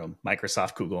same room,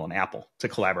 Microsoft, Google, and Apple, to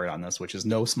collaborate on this, which is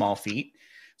no small feat.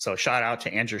 So shout out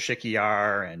to Andrew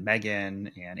Shikiar and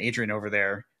Megan and Adrian over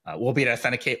there. We'll be at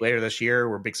Authenticate later this year.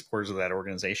 We're big supporters of that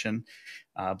organization.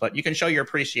 But you can show your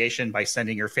appreciation by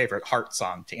sending your favorite Heart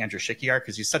song to Andrew Shikiar,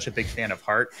 because he's such a big fan of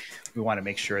Heart. We want to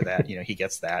make sure that he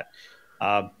gets that.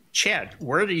 Chad,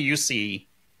 where do you see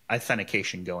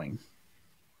authentication going?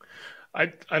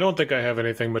 I don't think I have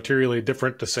anything materially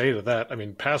different to say to that. I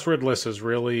mean, passwordless is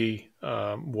really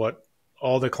what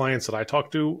all the clients that I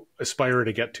talk to aspire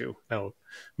to get to. Now,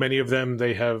 many of them,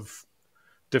 they have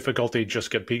difficulty just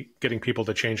getting people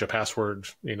to change a password,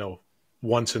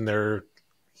 once in their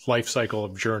life cycle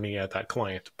of journey at that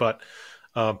client. But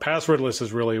passwordless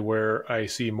is really where I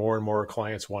see more and more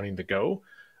clients wanting to go.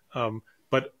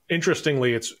 But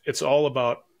interestingly, it's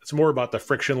more about the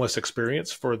frictionless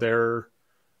experience for their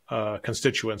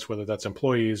constituents, whether that's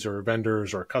employees or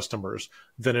vendors or customers,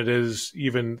 than it is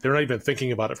they're not even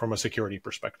thinking about it from a security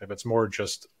perspective. It's more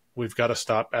just, we've got to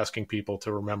stop asking people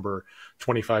to remember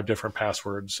 25 different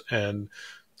passwords. And,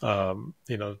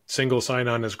 single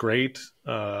sign-on is great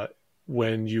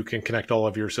when you can connect all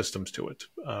of your systems to it.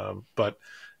 But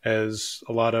as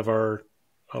a lot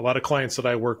of clients that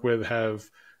I work with have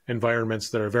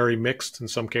environments that are very mixed. In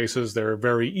some cases, they're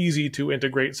very easy to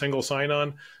integrate single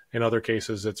sign-on. In other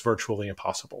cases, it's virtually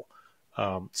impossible.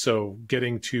 So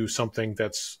getting to something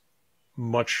that's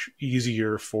much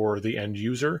easier for the end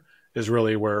user is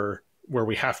really where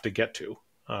we have to get to.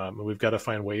 We've got to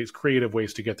find creative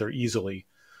ways to get there easily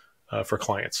for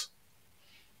clients.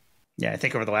 Yeah, I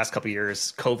think over the last couple of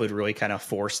years, COVID really kind of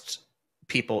forced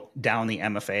people down the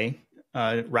MFA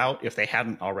route if they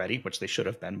hadn't already, which they should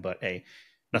have been, but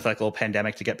nothing like a little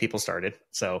pandemic to get people started.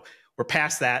 So we're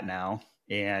past that now.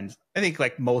 And I think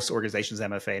like most organizations,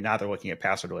 MFA, now they're looking at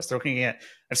passwordless. They're looking at,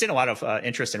 I've seen a lot of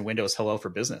interest in Windows Hello for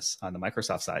Business on the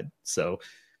Microsoft side. So,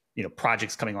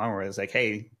 projects coming along where it's like,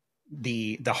 hey,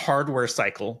 the hardware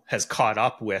cycle has caught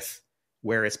up with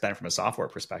where it's been from a software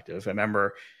perspective. I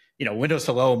remember, Windows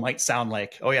Hello might sound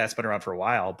like, oh yeah, it's been around for a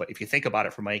while, but if you think about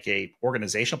it from like a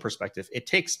organizational perspective, it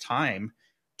takes time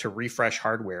to refresh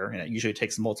hardware, and it usually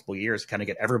takes multiple years to kind of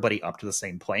get everybody up to the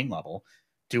same playing level.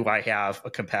 Do I have a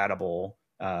compatible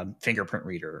fingerprint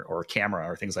reader or camera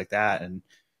or things like that? And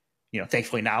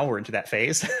thankfully now we're into that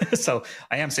phase. So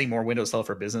I am seeing more Windows Hello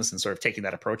for Business and sort of taking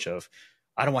that approach of,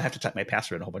 I don't want to have to type my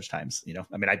password a whole bunch of times.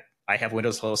 I have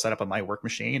Windows Hello set up on my work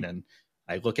machine, and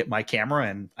I look at my camera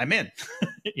and I'm in,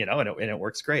 and it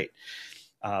works great.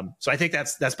 So I think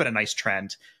that's been a nice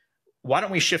trend. Why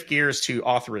don't we shift gears to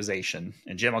authorization?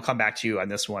 And Jim, I'll come back to you on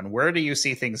this one. Where do you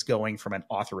see things going from an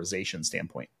authorization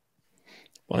standpoint?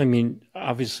 Well,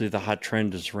 obviously the hot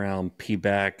trend is around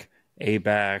PBAC,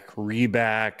 ABAC,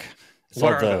 REBAC.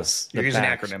 What are those? You're using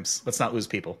acronyms. Let's not lose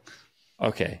people.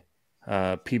 Okay.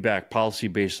 PBAC,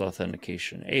 policy-based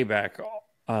authentication. ABAC,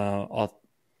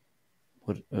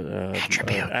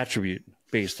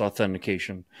 attribute-based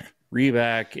authentication.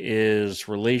 REBAC is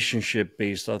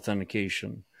relationship-based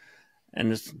authentication.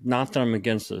 And it's not that I'm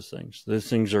against those things. Those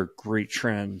things are great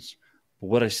trends. But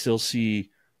what I still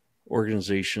see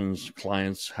organizations,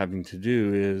 clients having to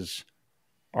do is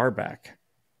RBAC.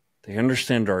 They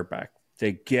understand RBAC.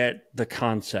 They get the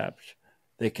concept.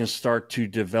 They can start to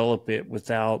develop it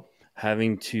without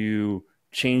having to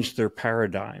change their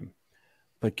paradigm.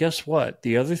 But guess what?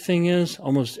 The other thing is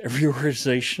almost every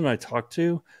organization I talk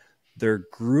to, their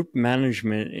group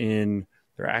management in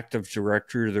their Active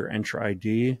Directory, their Entra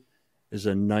ID is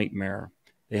a nightmare.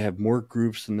 They have more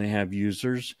groups than they have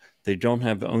users. They don't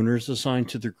have owners assigned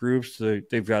to the groups.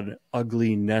 They've got an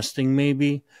ugly nesting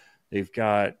maybe. They've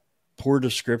got poor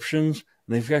descriptions.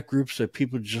 And they've got groups that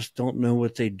people just don't know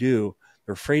what they do.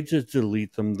 They're afraid to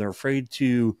delete them. They're afraid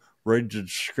to write a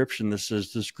description that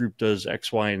says this group does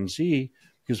X, Y, and Z,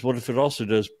 because what if it also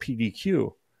does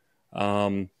PDQ?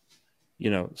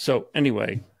 So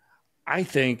anyway, I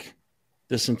think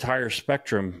this entire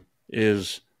spectrum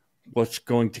is what's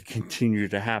going to continue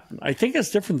to happen. I think it's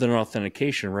different than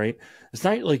authentication, right? It's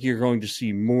not like you're going to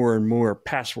see more and more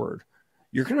password.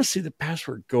 You're going to see the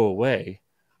password go away.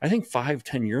 I think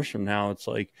 5-10 years from now, it's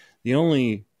like the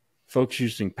only folks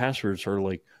using passwords are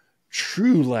like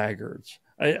true laggards.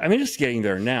 It's getting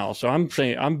there now. So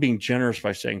I'm being generous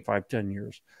by saying 5-10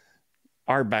 years.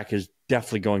 RBAC is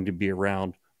definitely going to be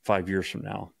around 5 years from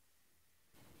now.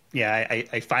 Yeah,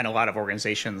 I find a lot of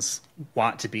organizations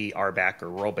want to be RBAC or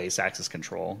role-based access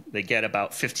control. They get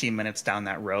about 15 minutes down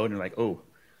that road and like, oh,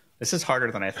 this is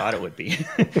harder than I thought it would be.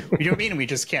 You know what I mean? We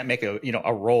just can't make a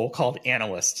role called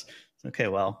analyst. Okay,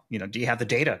 well, do you have the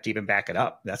data to even back it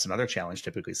up? That's another challenge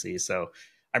typically see. So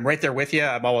I'm right there with you.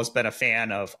 I've always been a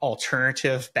fan of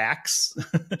alternative backs.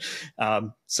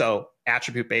 So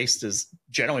attribute-based is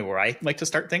generally where I like to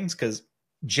start things, because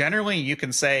generally you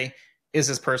can say, is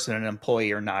this person an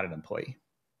employee or not an employee?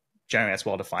 Generally, that's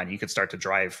well defined. You can start to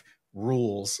drive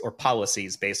rules or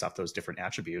policies based off those different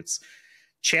attributes.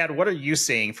 Chad, what are you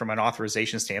seeing from an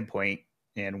authorization standpoint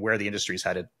and where the industry is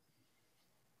headed?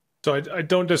 So I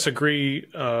don't disagree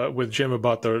with Jim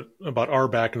about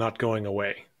RBAC not going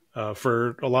away.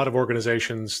 For a lot of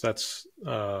organizations, that's,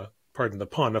 pardon the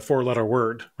pun, a 4-letter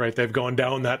word, right? They've gone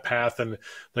down that path, and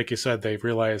like you said, they've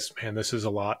realized, man, this is a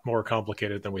lot more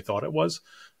complicated than we thought it was.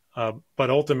 But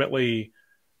ultimately,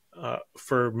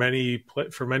 for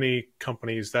many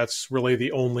companies, that's really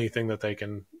the only thing that they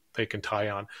can tie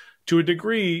on. To a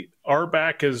degree,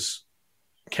 RBAC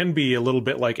can be a little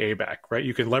bit like ABAC, right?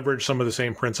 You can leverage some of the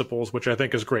same principles, which I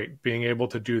think is great. Being able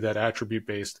to do that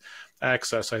attribute-based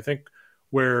access, I think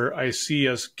where I see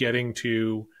us getting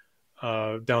to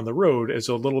down the road is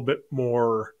a little bit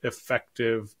more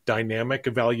effective dynamic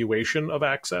evaluation of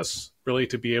access, really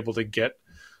to be able to get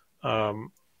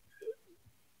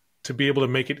to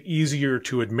make it easier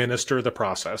to administer the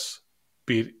process,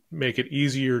 make it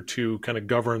easier to kind of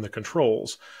govern the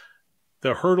controls.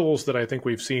 The hurdles that I think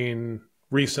we've seen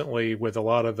recently with a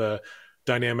lot of the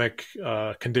dynamic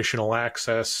conditional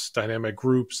access, dynamic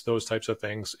groups, those types of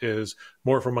things, is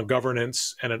more from a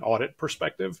governance and an audit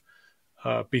perspective,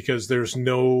 because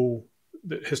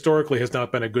historically has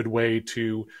not been a good way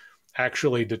to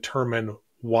actually determine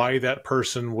why that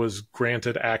person was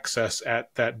granted access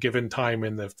at that given time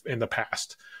in the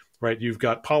past, right? You've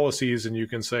got policies and you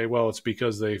can say, well, it's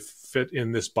because they fit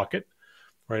in this bucket,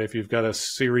 right? If you've got a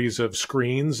series of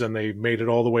screens and they made it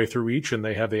all the way through each and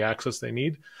they have the access they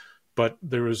need, but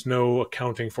there is no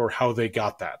accounting for how they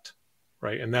got that,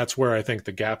 right? And that's where I think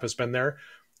the gap has been there.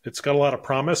 It's got a lot of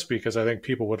promise because I think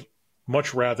people would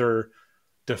much rather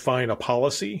define a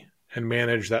policy and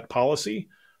manage that policy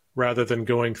rather than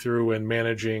going through and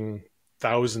managing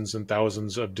thousands and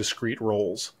thousands of discrete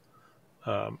roles.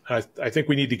 I think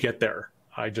we need to get there.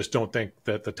 I just don't think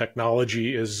that the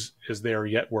technology is there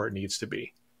yet where it needs to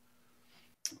be.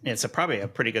 It's probably a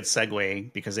pretty good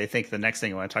segue, because I think the next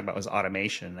thing I want to talk about was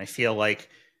automation. I feel like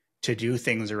to do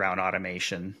things around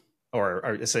automation,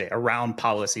 or say around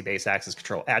policy-based access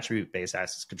control, attribute-based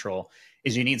access control,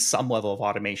 is you need some level of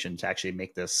automation to actually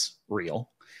make this real.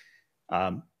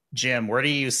 Jim, where do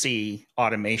you see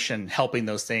automation helping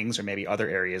those things, or maybe other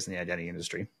areas in the identity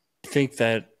industry? I think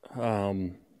that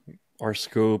our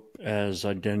scope as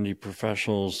identity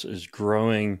professionals is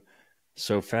growing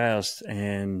so fast,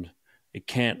 and it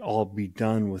can't all be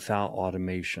done without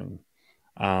automation.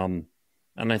 And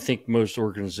I think most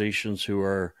organizations who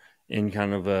are in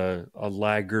kind of a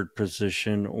laggard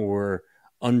position or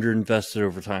underinvested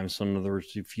over time, so in other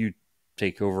words, if you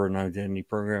take over an identity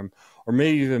program, or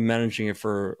maybe even managing it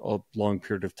for a long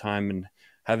period of time and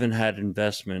haven't had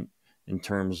investment in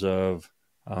terms of,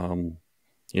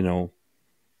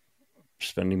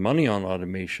 spending money on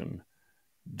automation,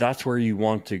 that's where you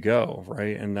want to go,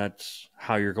 right? And that's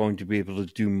how you're going to be able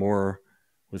to do more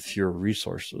with your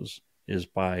resources, is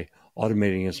by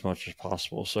automating as much as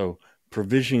possible. So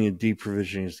provisioning and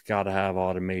deprovisioning has got to have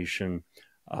automation.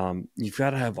 You've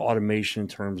got to have automation in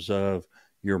terms of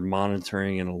your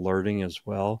monitoring and alerting as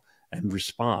well, and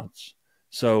response.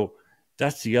 So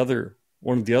that's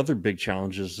one of the other big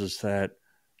challenges, is that,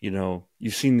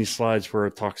 you've seen these slides where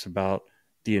it talks about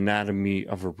the anatomy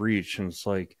of a breach, and it's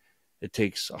like, it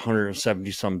takes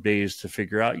 170 some days to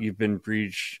figure out you've been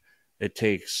breached. It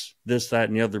takes this, that,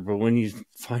 and the other. But when you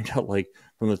find out, like,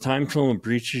 from the time someone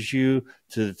breaches you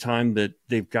to the time that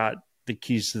they've got the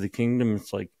keys to the kingdom,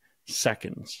 it's like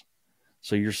seconds.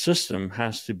 So your system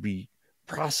has to be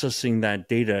processing that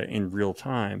data in real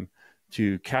time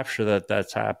to capture that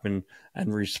that's happened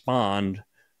and respond.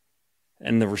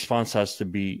 And the response has to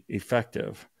be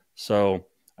effective. So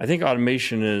I think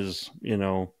automation is,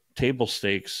 table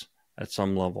stakes at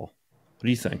some level. What do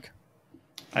you think?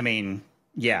 I mean,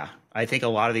 yeah, I think a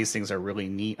lot of these things are really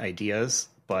neat ideas,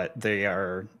 but they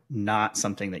are not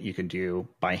something that you can do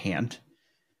by hand.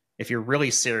 If you're really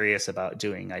serious about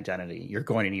doing identity, you're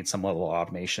going to need some level of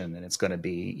automation, and it's going to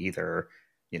be either,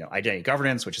 identity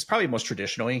governance, which is probably most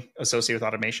traditionally associated with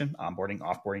automation, onboarding,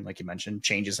 offboarding, like you mentioned,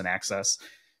 changes in access,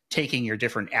 taking your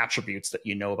different attributes that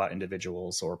you know about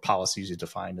individuals or policies you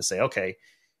define to say, okay,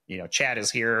 Chad is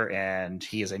here and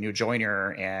he is a new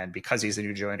joiner, and because he's a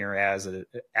new joiner as an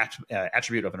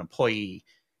attribute of an employee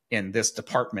in this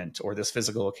department or this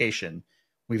physical location,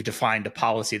 we've defined a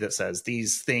policy that says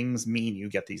these things mean you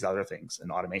get these other things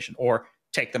in automation, or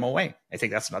take them away. I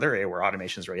think that's another area where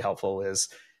automation is really helpful. Is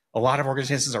a lot of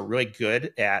organizations are really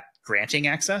good at granting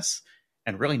access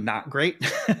and really not great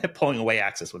at pulling away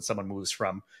access when someone moves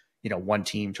from one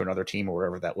team to another team, or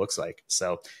whatever that looks like.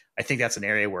 So I think that's an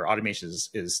area where automation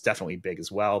is definitely big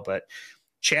as well. But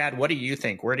Chad, what do you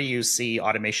think? Where do you see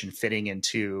automation fitting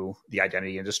into the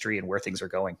identity industry, and where things are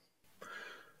going?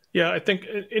 Yeah, I think,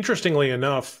 interestingly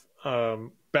enough,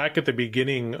 back at the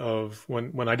beginning of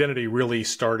when identity really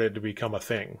started to become a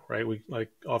thing, right? We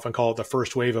often call it the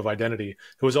first wave of identity.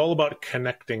 It was all about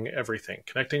connecting everything,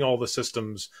 connecting all the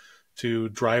systems to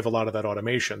drive a lot of that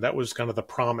automation. That was kind of the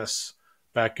promise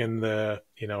back in the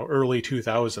early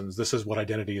 2000s. This is what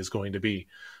identity is going to be.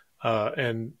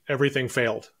 And everything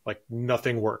failed. Like,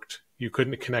 nothing worked. You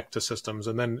couldn't connect to systems.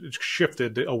 And then it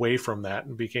shifted away from that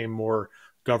and became more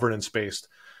governance-based.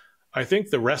 I think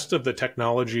the rest of the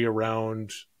technology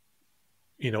around,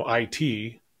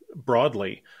 IT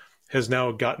broadly has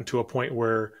now gotten to a point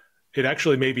where it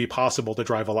actually may be possible to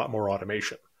drive a lot more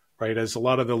automation, right? As a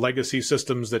lot of the legacy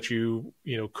systems that you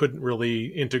couldn't really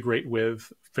integrate with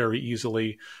very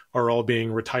easily are all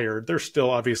being retired. There's still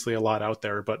obviously a lot out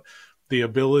there, but the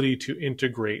ability to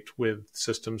integrate with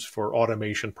systems for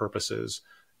automation purposes,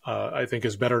 I think,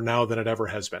 is better now than it ever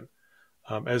has been.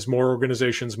 As more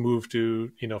organizations move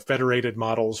to, federated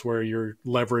models where you're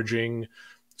leveraging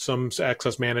some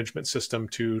access management system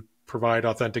to provide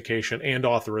authentication and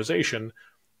authorization,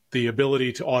 the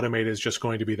ability to automate is just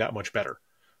going to be that much better.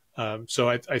 So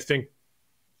I think,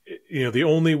 the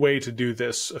only way to do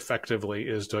this effectively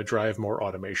is to drive more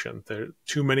automation. There are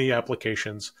too many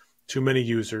applications, too many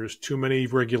users, too many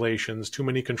regulations, too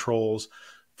many controls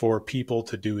for people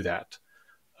to do that.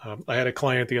 I had a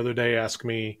client the other day ask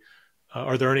me,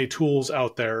 are there any tools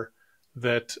out there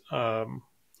that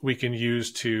we can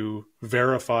use to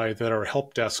verify that our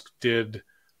help desk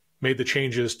made the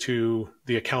changes to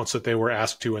the accounts that they were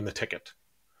asked to in the ticket?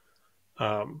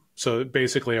 So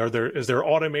basically, is there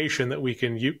automation that we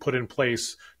can put in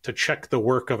place to check the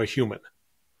work of a human?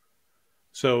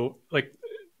 So, like,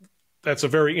 that's a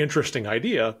very interesting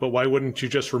idea, but why wouldn't you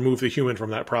just remove the human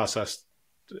from that process,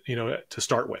 to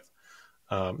start with,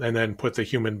 and then put the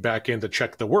human back in to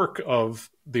check the work of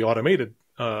the automated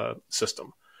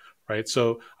system, right?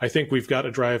 So I think we've got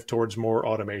to drive towards more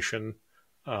automation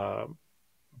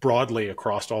broadly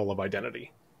across all of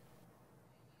identity.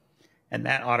 And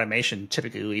that automation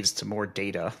typically leads to more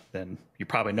data than you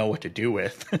probably know what to do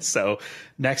with. So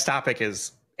next topic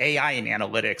is AI and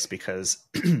analytics, because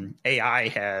AI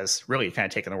has really kind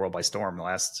of taken the world by storm in the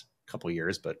last couple of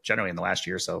years, but generally in the last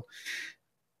year or so.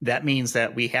 That means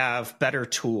that we have better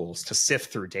tools to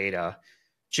sift through data.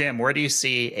 Jim, where do you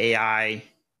see AI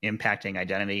impacting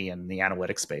identity and the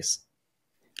analytics space?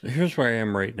 Here's where I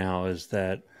am right now is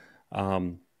that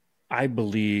I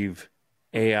believe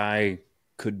AI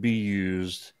could be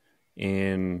used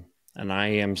in an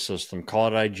IAM system, call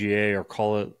it IGA or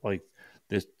call it like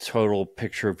the total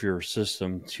picture of your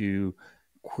system, to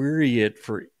query it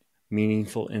for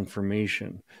meaningful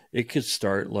information. It could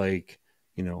start like,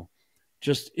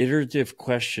 just iterative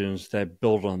questions that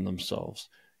build on themselves.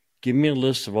 Give me a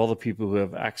list of all the people who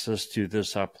have access to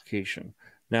this application.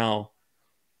 Now,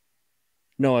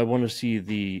 no, I want to see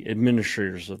the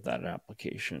administrators of that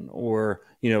application, or,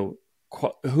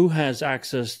 who has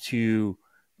access to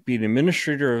be an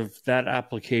administrator of that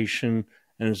application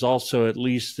and is also at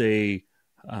least a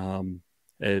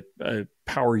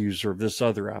power user of this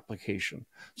other application.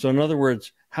 So in other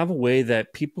words, have a way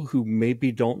that people who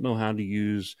maybe don't know how to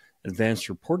use advanced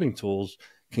reporting tools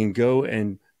can go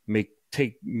and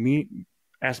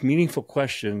ask meaningful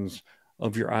questions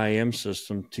of your IAM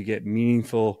system to get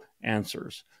meaningful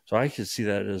answers. So I could see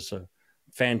that as a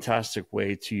fantastic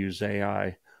way to use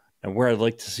AI. And where I'd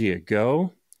like to see it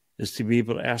go is to be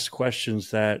able to ask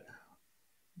questions that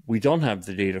we don't have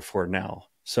the data for now.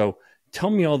 So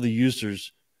tell me all the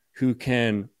users who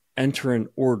can enter an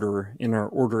order in our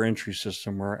order entry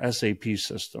system or our SAP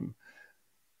system.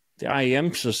 The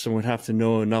IAM system would have to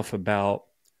know enough about,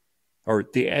 or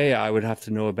the AI would have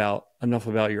to know enough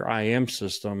about your IAM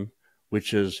system,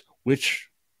 which is which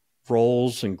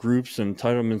roles and groups and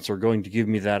entitlements are going to give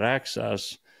me that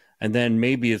access. And then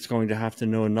maybe it's going to have to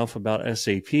know enough about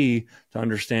SAP to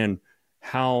understand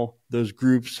how those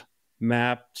groups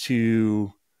map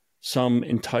to some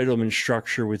entitlement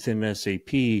structure within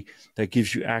SAP that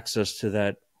gives you access to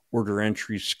that order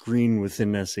entry screen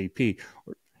within SAP.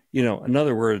 In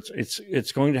other words,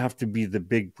 it's going to have to be the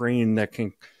big brain that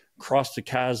can cross the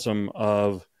chasm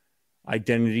of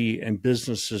identity and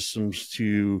business systems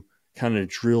to kind of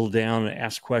drill down and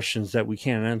ask questions that we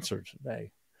can't answer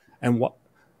today. And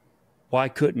why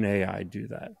couldn't AI do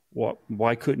that?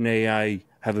 Why couldn't AI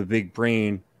have a big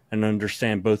brain and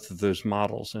understand both of those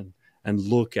models and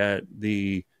look at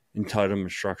the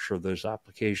entitlement structure of those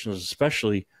applications,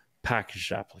 especially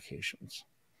packaged applications?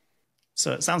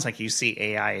 So it sounds like you see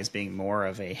AI as being more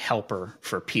of a helper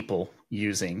for people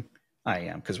using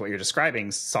IAM, because what you're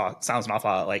describing sounds an awful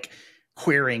lot like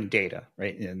querying data,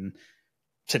 right? And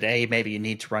today, maybe you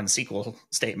need to run SQL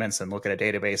statements and look at a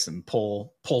database and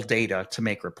pull data to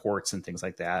make reports and things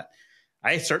like that.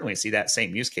 I certainly see that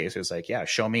same use case. It's like, yeah,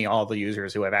 show me all the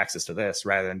users who have access to this,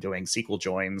 rather than doing SQL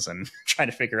joins and trying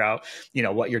to figure out,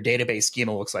 what your database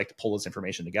schema looks like to pull this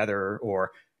information together,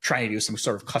 or trying to do some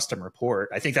sort of custom report.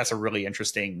 I think that's a really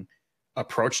interesting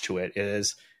approach to it,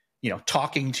 is,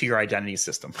 talking to your identity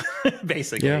system,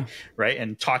 basically, yeah. Right?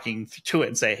 And talking to it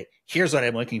and say, here's what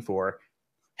I'm looking for.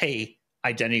 Hey,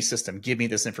 identity system, give me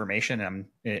this information.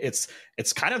 It's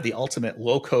kind of the ultimate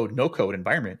low code, no code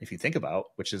environment, if you think about,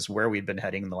 which is where we've been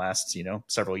heading in the last,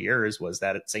 several years, was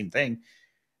that same thing.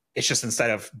 It's just, instead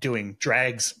of doing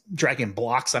dragging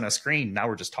blocks on a screen, now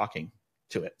we're just talking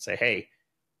to it. Say, hey,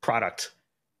 product,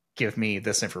 give me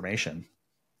this information.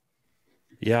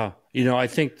 Yeah. I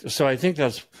think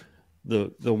that's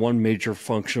the one major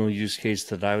functional use case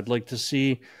that I would like to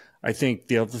see. I think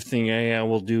the other thing AI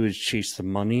will do is chase the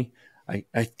money.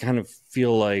 I kind of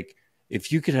feel like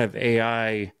if you could have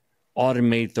AI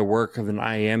automate the work of an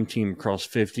IAM team across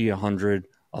 50, 100,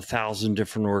 1,000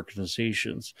 different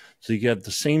organizations, so you get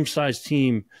the same size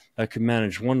team that could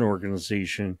manage one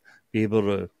organization, be able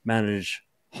to manage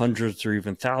hundreds or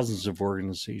even thousands of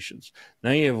organizations.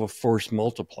 Now you have a force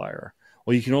multiplier.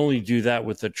 Well, you can only do that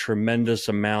with a tremendous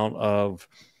amount of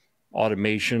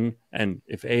automation. And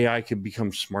if AI could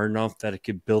become smart enough that it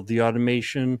could build the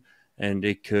automation and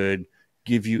it could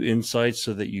give you insights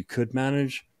so that you could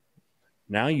manage,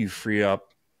 now you free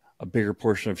up a bigger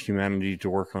portion of humanity to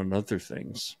work on other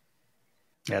things.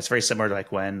 Yeah, it's very similar to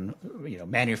like when,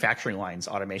 manufacturing lines,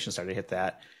 automation started to hit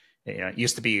that. It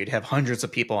used to be you'd have hundreds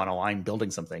of people on a line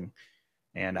building something.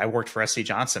 And I worked for SC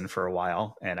Johnson for a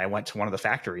while, and I went to one of the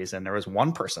factories, and there was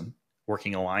one person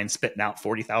working a line spitting out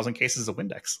 40,000 cases of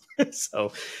Windex.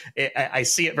 So I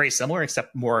see it very similar,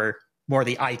 except more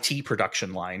the IT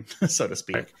production line, so to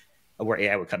speak, right, where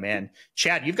AI would come in.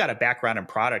 Chad, you've got a background in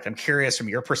product. I'm curious, from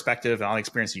your perspective and all the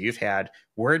experience that you've had,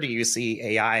 where do you see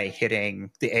AI hitting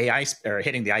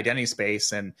the identity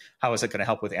space, and how is it going to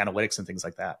help with analytics and things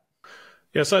like that?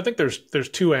 Yeah, so I think there's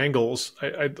two angles.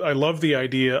 I love the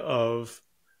idea of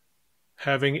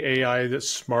having AI that's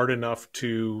smart enough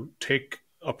to take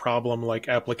a problem like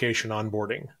application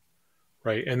onboarding,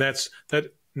 right? And that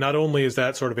not only is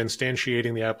that sort of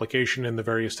instantiating the application in the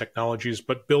various technologies,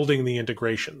 but building the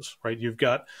integrations, right? You've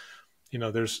got,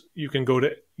 you can go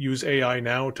to use AI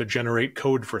now to generate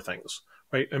code for things,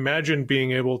 right? Imagine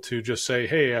being able to just say,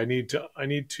 hey, I need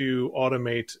to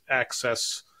automate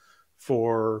access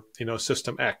for,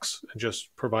 system X, and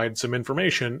just provide some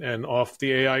information, and off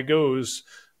the AI goes,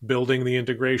 building the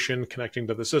integration, connecting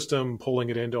to the system,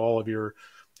 pulling it into all of your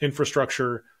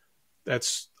infrastructure.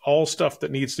 That's all stuff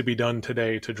that needs to be done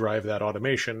today to drive that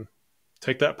automation.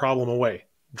 Take that problem away,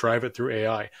 drive it through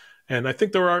AI. And I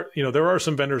think there are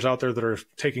some vendors out there that are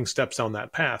taking steps down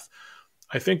that path.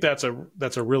 I think that's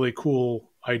a really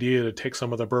cool idea, to take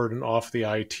some of the burden off the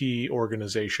IT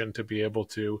organization, to be able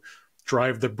to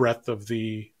drive the breadth of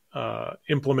the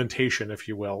implementation, if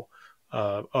you will,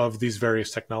 of these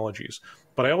various technologies.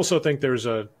 But I also think there's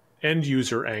a end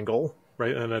user angle,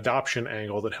 right, an adoption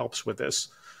angle that helps with this.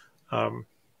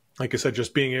 Like I said,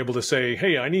 just being able to say,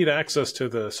 hey, I need access to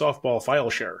the softball file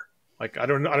share. Like, I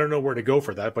don't know where to go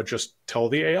for that, but just tell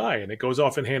the AI, and it goes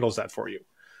off and handles that for you.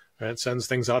 Right? It sends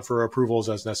things out for approvals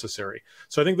as necessary.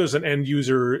 So I think there's an end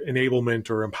user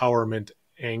enablement or empowerment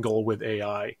angle with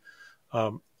AI.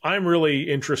 I'm really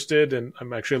interested, and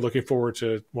I'm actually looking forward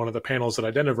to one of the panels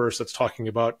at Identiverse that's talking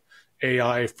about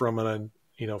AI from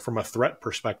a threat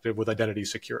perspective with identity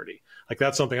security. Like,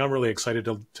 that's something I'm really excited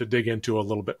to dig into a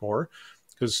little bit more,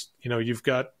 because, you've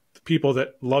got people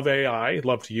that love AI,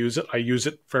 love to use it. I use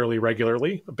it fairly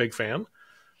regularly, a big fan.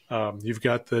 You've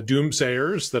got the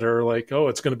doomsayers that are like, oh,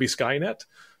 it's going to be Skynet.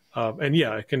 And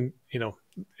yeah, it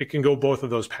can go both of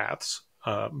those paths.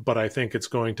 But I think there's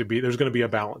going to be a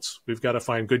balance. We've got to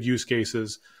find good use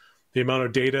cases. The amount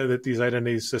of data that these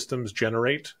identity systems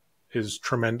generate is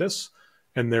tremendous,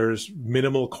 and there's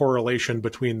minimal correlation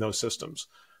between those systems.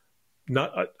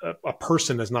 Not a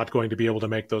person is not going to be able to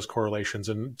make those correlations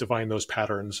and define those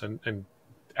patterns and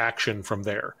action from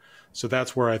there. So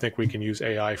that's where I think we can use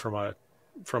AI from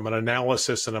an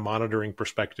analysis and a monitoring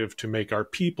perspective to make our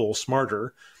people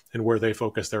smarter and where they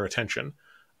focus their attention.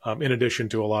 In addition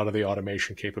to a lot of the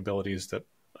automation capabilities that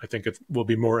I think it will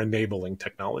be more enabling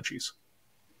technologies.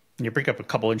 You bring up a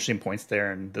couple interesting points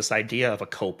there, and this idea of a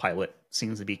co-pilot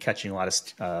seems to be catching a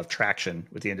lot of traction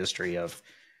with the industry, of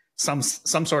some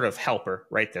sort of helper,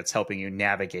 right, that's helping you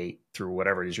navigate through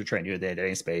whatever it is you're trying to do in the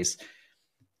identity space.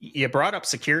 You brought up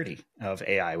security of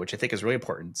AI, which I think is really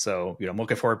important. So, I'm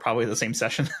looking forward probably to the same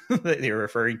session that you're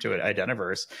referring to at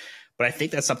Identiverse, but I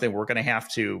think that's something we're going to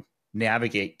have to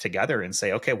navigate together and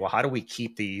say, okay, well, how do we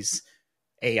keep these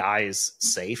AIs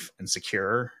safe and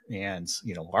secure, and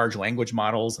large language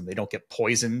models, and they don't get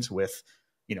poisoned with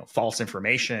false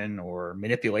information or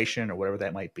manipulation or whatever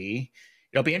that might be.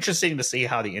 It'll be interesting to see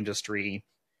how the industry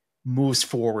moves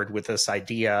forward with this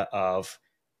idea of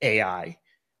AI.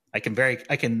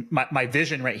 My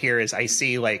vision right here is, I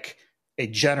see like a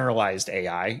generalized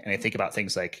AI, and I think about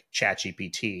things like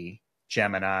ChatGPT,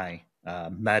 Gemini,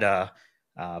 Meta,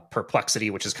 Perplexity,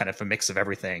 which is kind of a mix of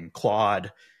everything,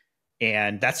 Claude,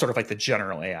 and that's sort of like the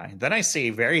general AI. Then I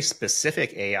see very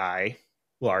specific AI,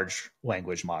 large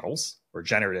language models or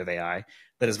generative AI,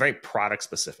 that is very product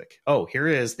specific. Oh, here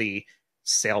is the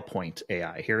SailPoint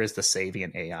AI. Here is the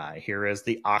Savient AI. Here is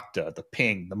the Okta, the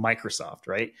Ping, the Microsoft,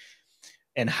 right?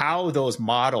 And how those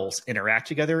models interact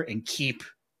together and keep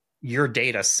your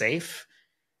data safe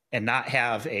and not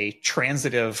have a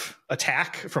transitive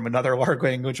attack from another large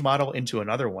language model into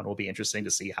another one will be interesting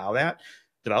to see how that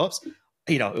develops.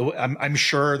 I'm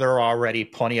sure there are already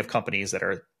plenty of companies that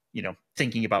are,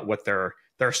 thinking about what their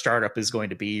startup is going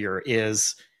to be or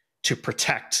is to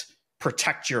protect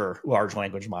your large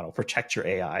language model, protect your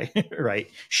AI, right?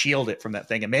 Shield it from that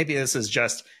thing. And maybe this is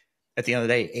just, at the end of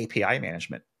the day, API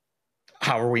management.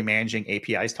 How are we managing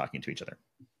APIs talking to each other?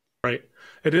 Right.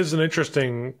 It is an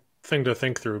interesting thing to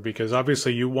think through, because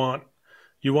obviously you want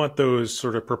those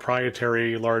sort of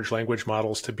proprietary large language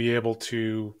models to be able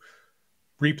to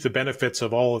reap the benefits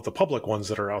of all of the public ones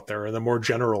that are out there and the more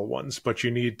general ones, but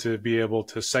you need to be able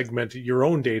to segment your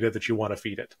own data that you want to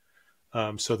feed it.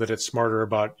 so that it's smarter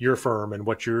about your firm and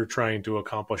what you're trying to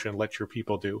accomplish and let your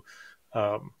people do.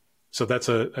 So that's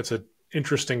a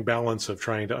interesting balance of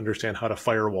trying to understand how to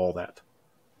firewall that.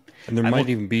 And there might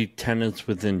even be tenants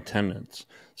within tenants.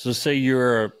 So say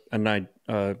you're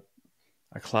a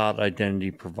cloud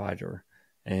identity provider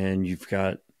and you've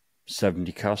got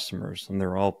 70 customers and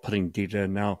they're all putting data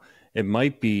in. Now, it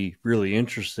might be really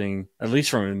interesting, at least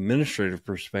from an administrative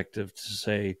perspective,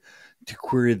 to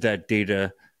query that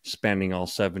data spanning all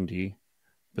 70,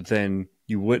 but then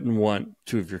you wouldn't want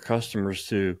two of your customers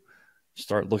to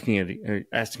start looking at it,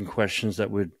 asking questions that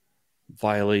would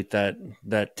violate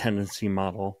that tenancy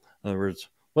model. In other words,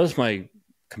 what is my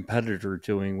competitor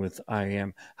doing with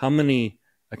IAM? How many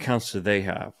accounts do they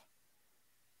have?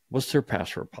 What's their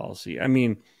password policy? I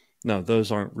mean, no,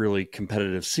 those aren't really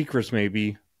competitive secrets,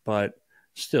 maybe, but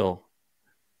still,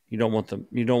 you don't want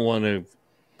to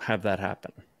have that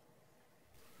happen.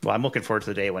 Well, I'm looking forward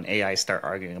to the day when AI start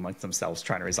arguing amongst themselves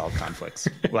trying to resolve conflicts.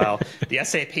 Well, the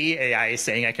SAP AI is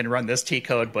saying I can run this T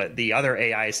code, but the other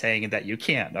AI is saying that you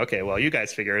can't. Okay, well, you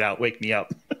guys figure it out. Wake me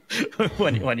up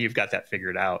when you've got that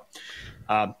figured out.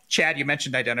 Chad, you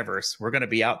mentioned Identiverse. We're going to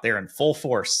be out there in full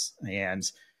force, and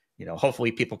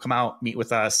hopefully people come out, meet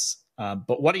with us.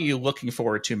 But what are you looking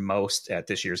forward to most at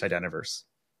this year's Identiverse?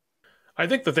 I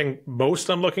think the thing most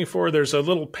I'm looking for, there's a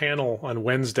little panel on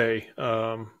Wednesday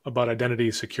about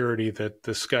identity security that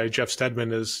this guy, Jeff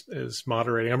Stedman, is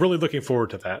moderating. I'm really looking forward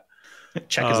to that.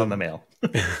 Check is in the mail.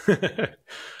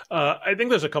 I think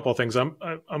there's a couple of things.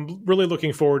 I'm really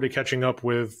looking forward to catching up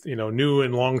with, new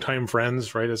and longtime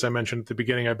friends, right? As I mentioned at the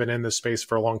beginning, I've been in this space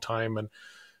for a long time, and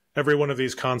every one of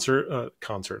these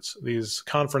these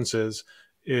conferences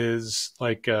is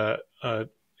like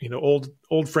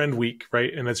old friend week,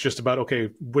 right? And it's just about,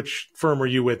 okay, which firm are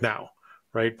you with now,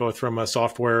 right? Both from a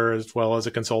software as well as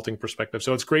a consulting perspective.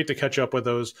 So it's great to catch up with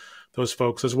those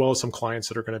folks, as well as some clients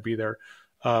that are going to be there.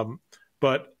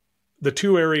 But the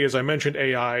two areas I mentioned,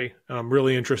 AI, I'm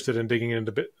really interested in digging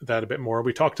into that a bit more.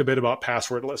 We talked a bit about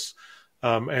passwordless,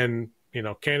 and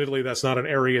candidly, that's not an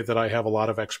area that I have a lot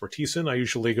of expertise in. I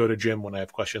usually go to Jim when I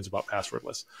have questions about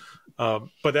passwordless.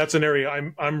 But that's an area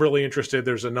I'm really interested.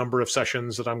 There's a number of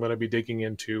sessions that I'm going to be digging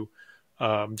into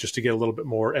just to get a little bit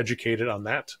more educated on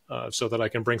that so that I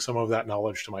can bring some of that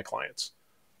knowledge to my clients.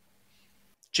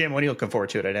 Jim, what are you looking forward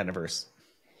to at Identiverse?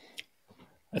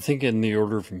 I think in the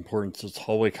order of importance, it's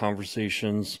hallway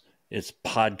conversations, it's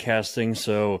podcasting.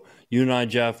 So you and I,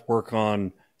 Jeff, work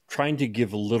on trying to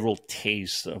give a little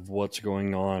taste of what's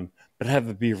going on, but have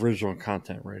it be original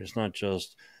content, right? It's not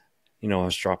just,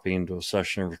 us dropping into a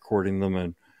session and recording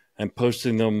them and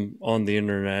posting them on the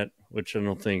internet, which I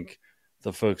don't think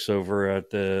the folks over at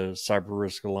the Cyber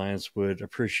Risk Alliance would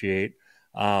appreciate.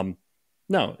 No,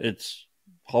 it's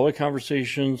hallway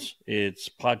conversations, it's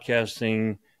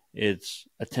podcasting, it's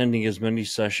attending as many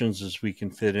sessions as we can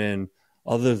fit in.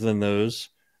 Other than those,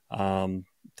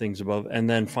 things above. And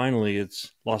then finally,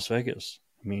 it's Las Vegas.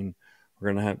 I mean,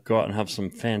 we're going to go out and have some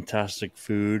fantastic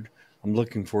food. I'm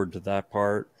looking forward to that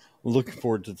part. I'm looking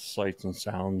forward to the sights and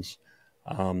sounds.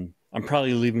 I'm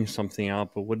probably leaving something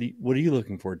out, but what are you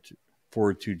looking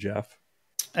forward to, Jeff?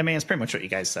 I mean, it's pretty much what you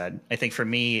guys said. I think for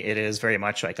me, it is very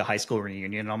much like a high school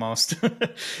reunion almost,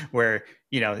 where,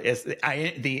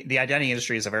 the identity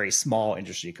industry is a very small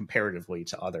industry comparatively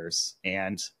to others.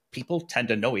 And people tend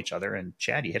to know each other. And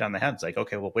Chad, you hit on the head. It's like,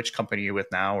 okay, well, which company are you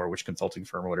with now, or which consulting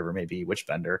firm or whatever it may be, which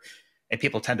vendor? And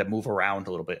people tend to move around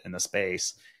a little bit in the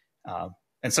space.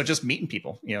 And so just meeting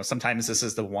people, sometimes this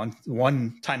is the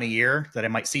one time a year that I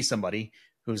might see somebody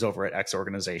who's over at X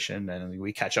organization, and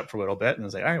we catch up for a little bit and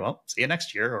it's like, all right, well, see you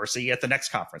next year, or see you at the next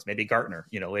conference, maybe Gartner,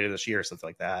 later this year, something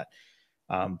like that.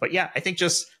 But yeah, I think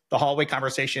just the hallway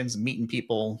conversations, meeting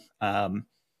people,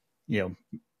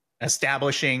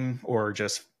 establishing or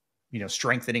just,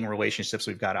 strengthening relationships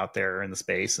we've got out there in the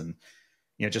space, and,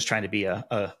 just trying to be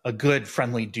a good,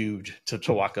 friendly dude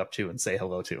to walk up to and say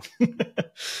hello to.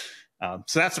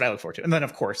 So that's what I look forward to. And then,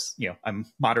 of course, I'm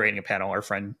moderating a panel. Our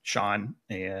friend Sean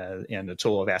and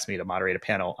Atul have asked me to moderate a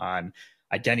panel on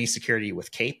identity security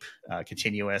with CAPE,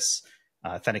 continuous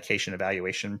authentication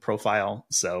evaluation profile.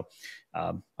 So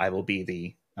I will be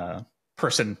the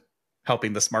person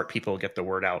helping the smart people get the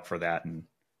word out for that and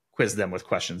quiz them with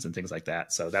questions and things like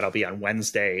that. So that'll be on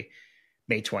Wednesday,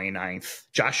 May 29th.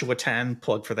 Joshua 10,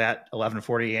 plug for that,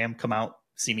 11:40 a.m. Come out,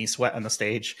 see me sweat on the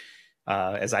stage.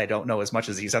 As I don't know as much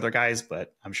as these other guys,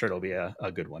 but I'm sure it'll be a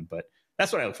good one. But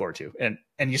that's what I look forward to.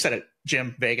 And you said it,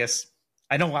 Jim, Vegas.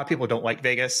 I know a lot of people don't like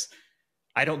Vegas.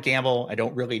 I don't gamble. I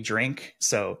don't really drink.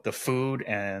 So the food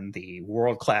and the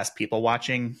world-class people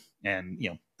watching and,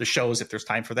 the shows, if there's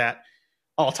time for that,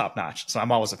 all top notch. So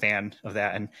I'm always a fan of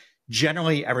that. And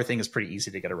generally everything is pretty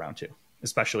easy to get around to,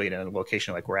 especially in a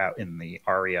location like we're out in the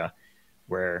ARIA,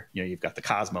 where, you know, you've got the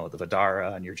Cosmo, the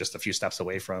Vidara, and you're just a few steps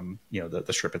away from, you know,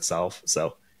 the strip itself.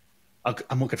 So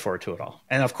I'm looking forward to it all.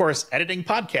 And of course, editing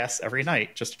podcasts every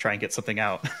night just to try and get something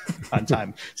out on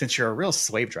time, since you're a real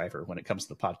slave driver when it comes to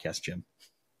the podcast, Jim.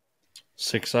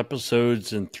 6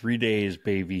 episodes in 3 days,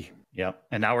 baby. Yep.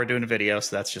 And now we're doing a video,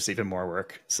 so that's just even more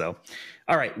work. So,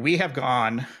 all right, we have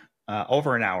gone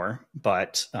over an hour,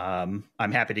 but I'm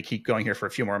happy to keep going here for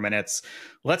a few more minutes.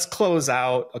 Let's close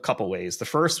out a couple ways. The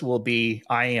first will be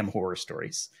IAM horror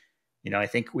stories. You know, I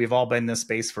think we've all been in this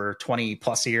space for 20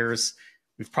 plus years.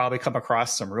 We've probably come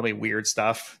across some really weird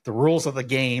stuff. The rules of the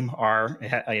game are,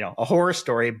 you know, a horror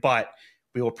story, but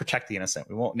we will protect the innocent.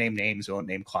 We won't name names. We won't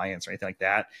name clients or anything like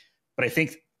that. But I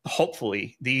think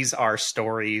hopefully these are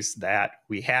stories that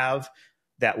we have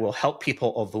that will help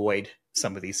people avoid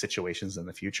some of these situations in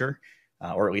the future,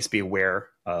 or at least be aware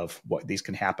of what these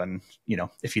can happen, you know,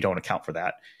 if you don't account for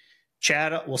that.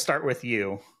 Chad, we'll start with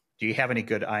you. Do you have any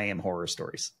good IAM horror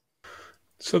stories?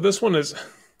 So this one is,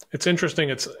 it's interesting.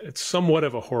 It's somewhat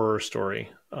of a horror story.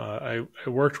 I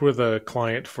worked with a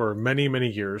client for many, many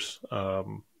years.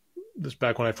 This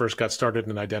back when I first got started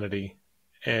in identity.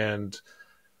 And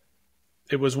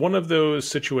it was one of those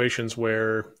situations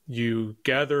where you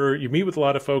meet with a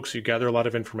lot of folks, you gather a lot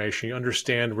of information, you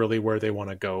understand really where they want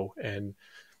to go, and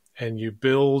you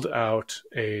build out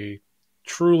a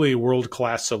truly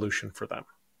world-class solution for them.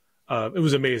 It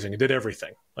was amazing. It did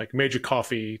everything, like made you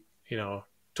coffee, you know,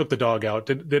 took the dog out,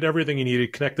 did everything you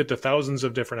needed, connected to thousands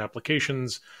of different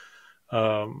applications,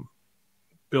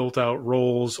 built out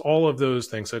roles, all of those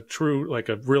things, a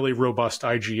really robust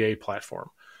IGA platform.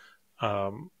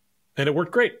 And it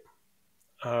worked great.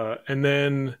 And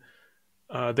then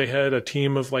they had a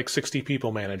team of like 60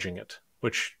 people managing it,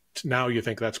 which now you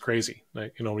think that's crazy.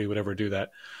 Like, nobody would ever do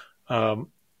that.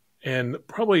 And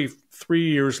probably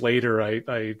 3 years later,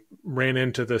 I ran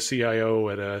into the CIO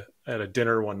at a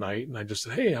dinner one night, and I just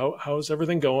said, "Hey, how's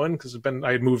everything going?" Because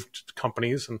I had moved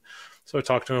companies, and so I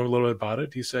talked to him a little bit about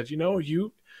it. He said, "You know,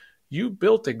 you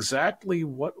built exactly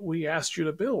what we asked you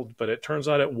to build, but it turns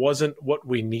out it wasn't what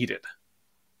we needed."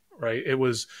 Right?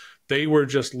 They were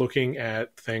just looking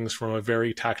at things from a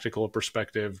very tactical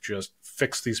perspective, just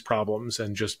fix these problems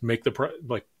and just make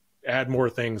add more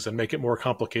things and make it more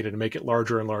complicated and make it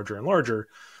larger and larger and larger.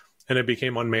 And it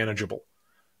became unmanageable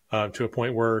to a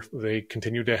point where they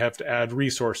continued to have to add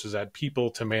resources, add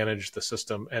people to manage the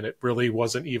system. And it really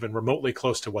wasn't even remotely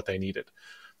close to what they needed.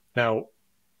 Now,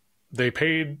 they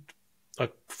paid a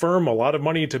firm a lot of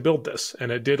money to build this,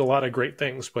 and it did a lot of great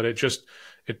things, but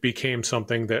it became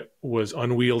something that was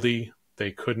unwieldy.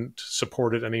 They couldn't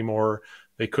support it anymore.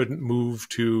 They couldn't move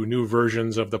to new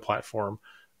versions of the platform.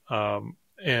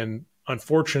 And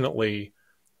unfortunately,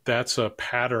 that's a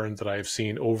pattern that I've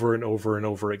seen over and over and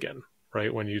over again,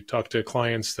 right? When you talk to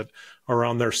clients that are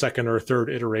on their second or third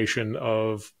iteration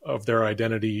of their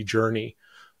identity journey,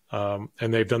 and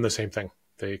they've done the same thing.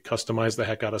 They customize the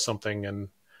heck out of something, and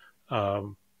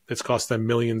it's cost them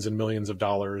millions and millions of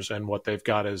dollars, and what they've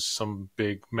got is some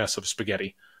big mess of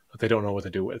spaghetti that they don't know what to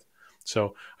do with.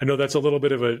 So I know that's a little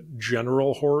bit of a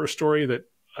general horror story that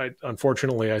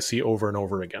unfortunately I see over and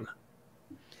over again.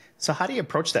 So how do you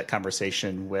approach that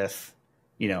conversation with,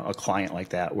 you know, a client like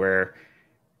that, where,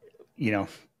 you know,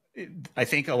 I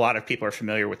think a lot of people are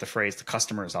familiar with the phrase, the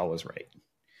customer is always right.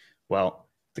 Well,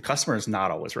 the customer is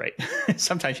not always right.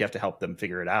 Sometimes you have to help them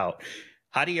figure it out.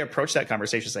 How do you approach that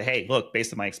conversation? Say, hey, look,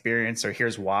 based on my experience, or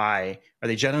here's why. Are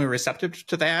they generally receptive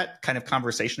to that kind of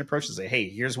conversation approach? To say, hey,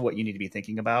 here's what you need to be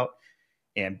thinking about.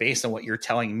 And based on what you're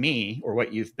telling me or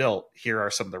what you've built, here are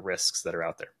some of the risks that are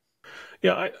out there.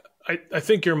 Yeah, I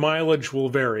think your mileage will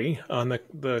vary on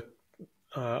the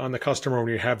customer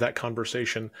when you have that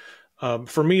conversation.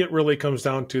 For me, it really comes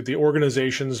down to the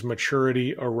organization's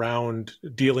maturity around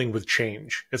dealing with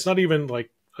change. It's not even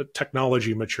like a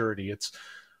technology maturity. It's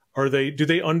do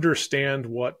they understand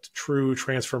what true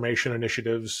transformation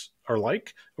initiatives are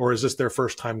like, or is this their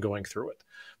first time going through it?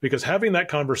 Because having that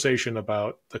conversation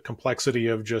about the complexity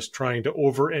of just trying to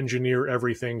over-engineer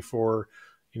everything for,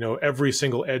 you know, every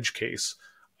single edge case,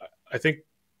 I think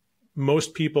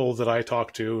most people that I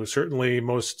talk to, certainly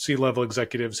most C-level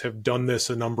executives, have done this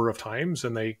a number of times,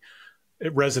 and it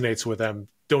resonates with them.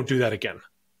 Don't do that again.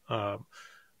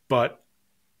 But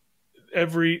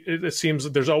it seems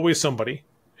that there's always somebody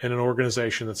in an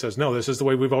organization that says, no, this is the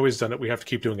way we've always done it. We have to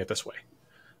keep doing it this way.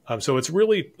 So it's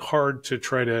really hard to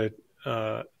try to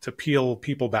peel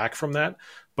people back from that.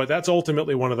 But that's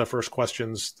ultimately one of the first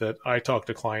questions that I talk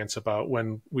to clients about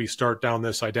when we start down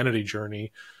this identity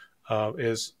journey.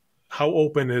 is how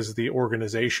open is the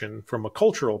organization from a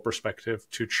cultural perspective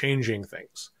to changing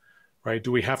things, right?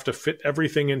 Do we have to fit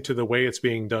everything into the way it's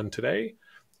being done today?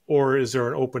 Or is there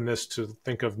an openness to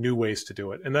think of new ways to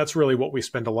do it? And that's really what we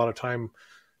spend a lot of time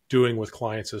doing with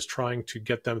clients, is trying to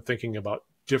get them thinking about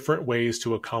different ways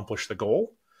to accomplish the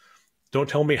goal. Don't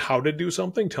tell me how to do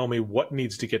something, tell me what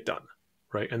needs to get done,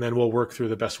 right? And then we'll work through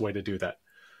the best way to do that.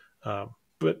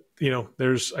 But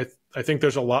I think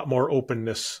there's a lot more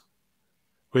openness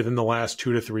within the last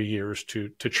 2 to 3 years to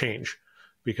change,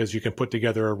 because you can put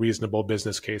together a reasonable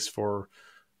business case for,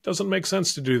 doesn't make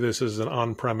sense to do this as an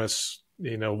on-premise,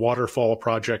 waterfall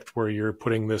project where you're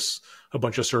putting a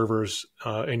bunch of servers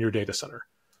in your data center,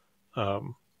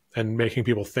 and making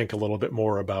people think a little bit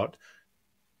more about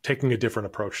taking a different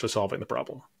approach to solving the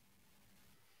problem.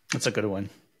 That's a good one.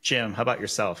 Jim, how about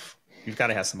yourself? You've got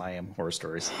to have some IAM horror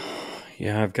stories.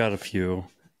 Yeah, I've got a few,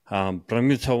 but I'm going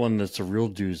to tell one that's a real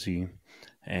doozy.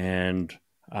 And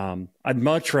I'd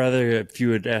much rather if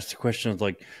you had asked the questions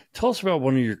like, tell us about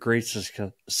one of your great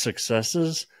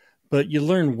successes, but you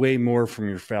learn way more from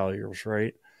your failures,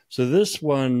 right? So this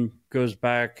one goes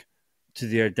back to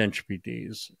the identity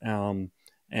days.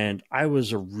 And I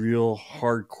was a real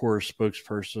hardcore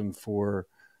spokesperson for,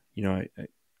 I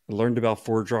learned about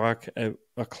ForgeRock at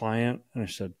a client, and I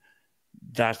said,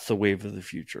 that's the wave of the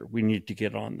future. We need to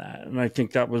get on that. And I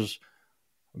think that was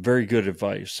very good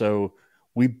advice. So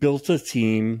we built a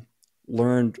team,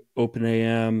 learned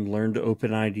OpenAM, learned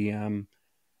OpenIDM.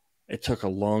 It took a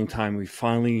long time. We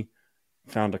finally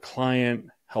found a client,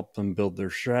 helped them build their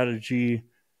strategy.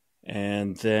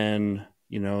 And then,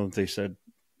 they said,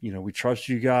 we trust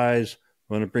you guys.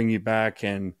 We want to bring you back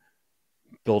and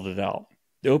build it out.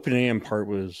 The OpenAM part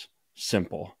was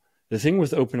simple. The thing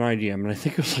with OpenIDM, and I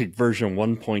think it was like version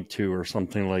 1.2 or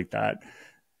something like that,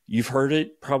 you've heard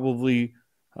it probably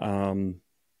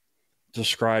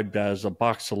described as a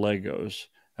box of Legos.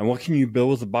 And what can you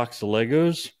build with a box of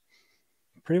Legos?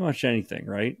 Pretty much anything,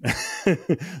 right?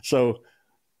 So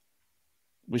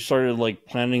we started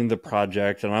planning the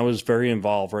project, and I was very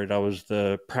involved, right? I was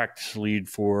the practice lead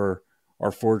for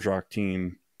our ForgeRock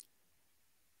team.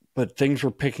 But things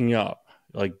were picking up.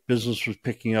 Business was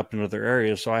picking up in other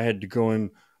areas, so I had to go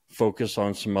and focus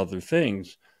on some other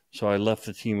things. So I left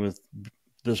the team with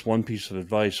this one piece of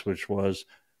advice, which was,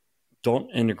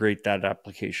 don't integrate that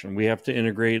application. We have to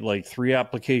integrate 3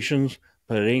 applications,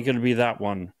 but it ain't going to be that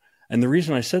one. And the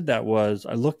reason I said that was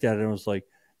I looked at it and was like,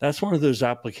 that's one of those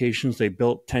applications they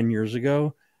built 10 years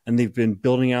ago, and they've been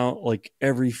building out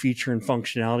every feature and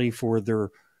functionality for their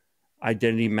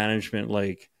identity management,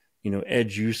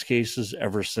 edge use cases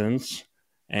ever since.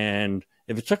 And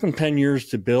if it took them 10 years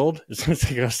to build, it's going to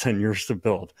take us 10 years to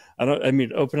build.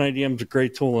 OpenIDM is a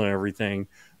great tool and everything,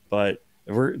 but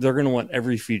they're going to want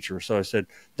every feature. So I said,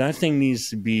 that thing needs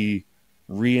to be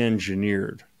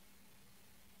re-engineered.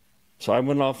 So I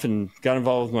went off and got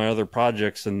involved with my other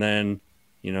projects, and then,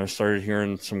 started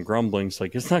hearing some grumblings,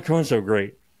 it's not going so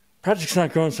great. Project's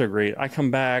not going so great. I come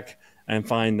back and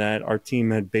find that our team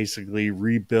had basically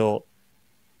rebuilt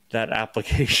that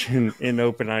application in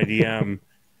OpenIDM.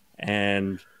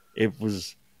 And it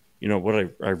was,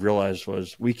 what I realized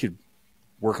was we could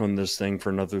work on this thing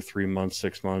for another 3 months,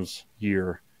 6 months,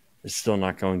 year. It's still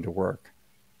not going to work.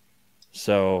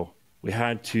 So we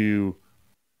had to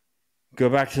go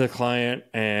back to the client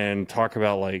and talk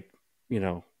about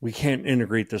we can't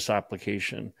integrate this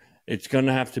application. It's going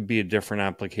to have to be a different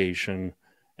application.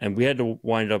 And we had to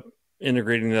wind up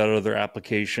integrating that other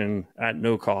application at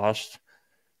no cost.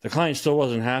 The client still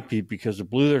wasn't happy because it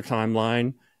blew their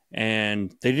timeline,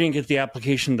 and they didn't get the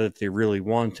application that they really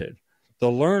wanted.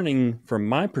 The learning from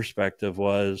my perspective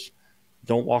was,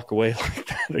 don't walk away like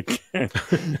that again.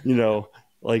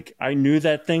 I knew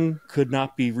that thing could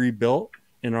not be rebuilt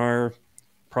in our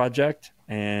project.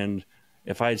 And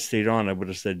if I had stayed on, I would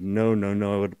have said, no.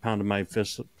 I would have pounded my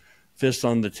fist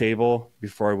on the table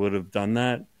before I would have done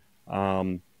that.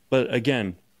 But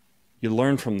again, you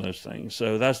learn from those things.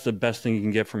 So that's the best thing you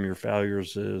can get from your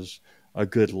failures, is a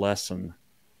good lesson,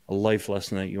 a life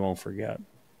lesson that you won't forget.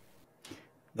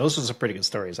 Those are some pretty good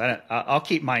stories. I'll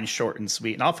keep mine short and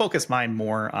sweet, and I'll focus mine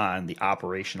more on the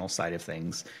operational side of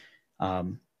things.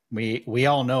 We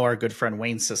all know our good friend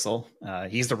Wayne Sissel.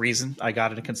 He's the reason I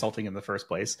got into consulting in the first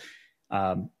place.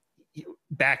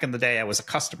 Back in the day, I was a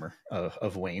customer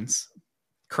of Wayne's,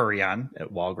 Kurion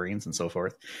at Walgreens and so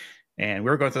forth. And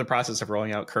we were going through the process of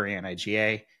rolling out Kurion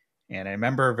IGA. And I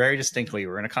remember very distinctly,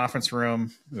 we were in a conference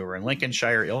room. We were in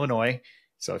Lincolnshire, Illinois.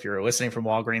 So if you're listening from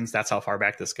Walgreens, that's how far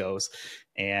back this goes.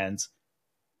 And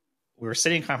we were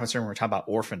sitting in a conference room, we were talking about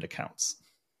orphaned accounts.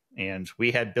 and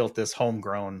we had built this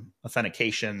homegrown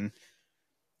authentication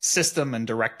system and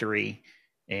directory,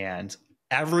 and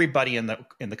everybody in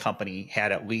the company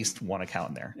had at least one account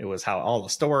in there. It was how all the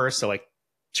stores, so like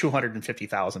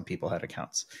 250,000 people had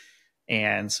accounts.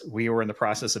 And we were in the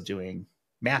process of doing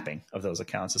mapping of those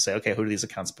accounts to say, okay, who do these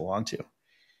accounts belong to?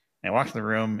 And I walked in the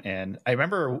room, and I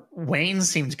remember Wayne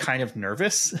seemed kind of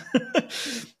nervous.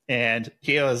 And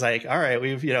he was like, all right,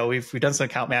 we've done some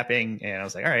account mapping. And I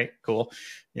was like, all right, cool.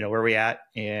 Where are we at?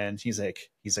 And he's like,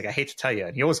 I hate to tell you.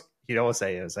 And he'd always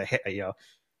say, it was like,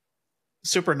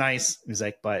 super nice. He's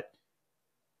like, but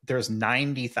there's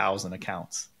 90,000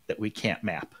 accounts that we can't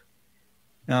map.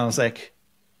 And I was like,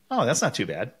 oh, that's not too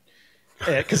bad.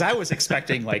 Because I was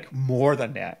expecting like more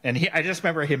than that. And I just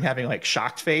remember him having like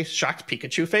shocked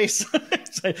Pikachu face.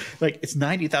 It's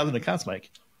 90,000 accounts. I'm like,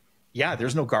 yeah,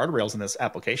 there's no guardrails in this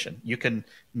application. You can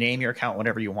name your account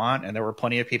whatever you want. And there were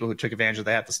plenty of people who took advantage of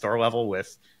that at the store level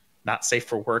with not safe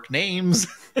for work names,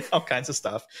 all kinds of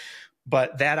stuff.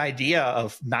 But that idea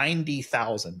of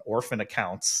 90,000 orphan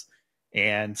accounts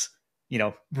and,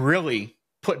 really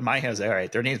put in my head, all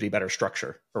right, there needs to be better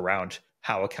structure around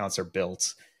how accounts are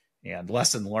built. And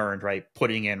lesson learned, right?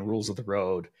 Putting in rules of the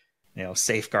road,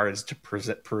 safeguards to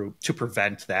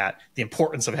prevent that. The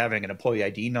importance of having an employee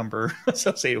ID number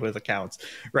associated with accounts,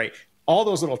 right? All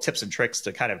those little tips and tricks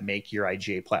to kind of make your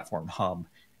IGA platform hum.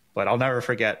 But I'll never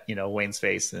forget, Wayne's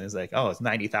face, and it's like, oh, it's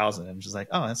 90,000, and just like,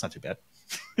 oh, that's not too bad.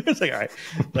 It's like, all right,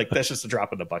 like that's just a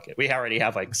drop in the bucket. We already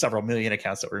have like several million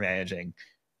accounts that we're managing.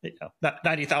 Not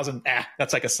 90,000.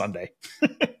 That's like a Sunday.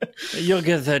 You'll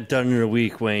get that done in a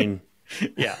week, Wayne.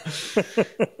 Yeah. So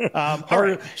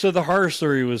the horror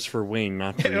story was for Wayne,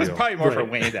 not for you. It was probably more for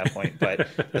Wayne at that point. But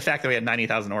the fact that we had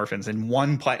 90,000 orphans in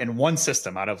one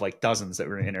system out of like dozens that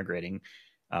we were integrating,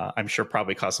 I'm sure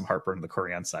probably caused some heartburn on the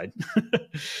Corian side.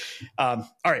 All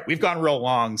right, we've gone real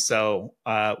long, so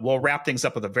we'll wrap things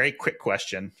up with a very quick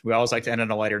question. We always like to end on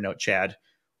a lighter note, Chad.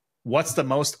 What's the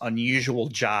most unusual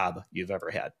job you've ever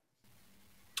had?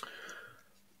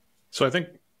 So I think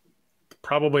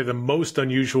probably the most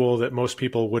unusual that most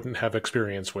people wouldn't have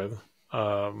experience with.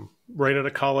 Right out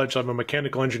of college, I'm a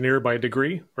mechanical engineer by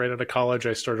degree. Right out of college,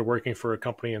 I started working for a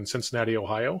company in Cincinnati,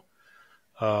 Ohio.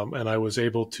 And I was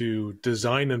able to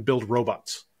design and build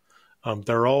robots.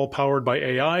 They're all powered by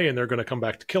AI, and they're going to come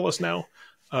back to kill us now.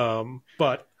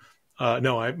 But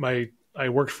I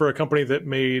worked for a company that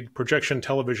made projection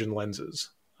television lenses,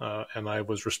 and I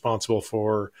was responsible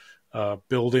for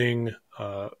building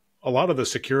a lot of the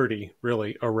security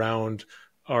really around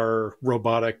our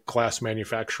robotic glass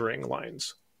manufacturing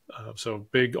lines. So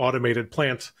big automated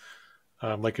plant,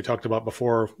 like you talked about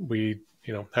before, we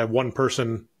have one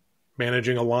person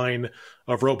managing a line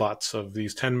of robots, of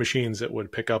these 10 machines that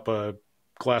would pick up a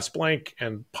glass blank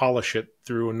and polish it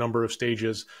through a number of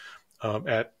stages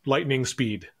at lightning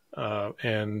speed,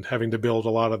 and having to build a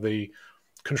lot of the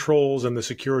controls and the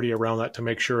security around that to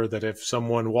make sure that if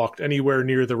someone walked anywhere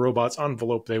near the robot's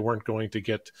envelope, they weren't going to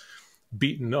get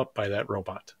beaten up by that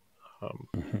robot.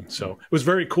 So it was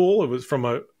very cool. It was, from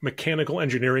a mechanical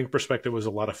engineering perspective, it was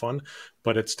a lot of fun,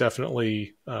 but it's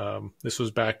definitely, this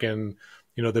was back in,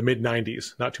 the mid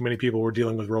 90s. Not too many people were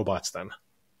dealing with robots then.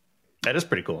 That is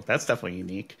pretty cool. That's definitely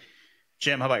unique.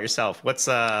 Jim, how about yourself? What's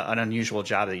an unusual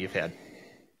job that you've had?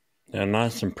 Yeah, not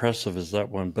as impressive as that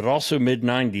one, but also mid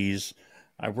 90s.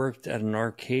 I worked at an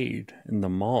arcade in the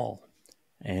mall,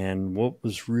 and what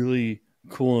was really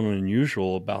cool and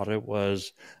unusual about it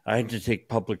was I had to take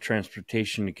public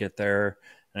transportation to get there,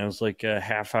 and it was like a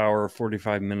half hour,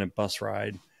 45-minute bus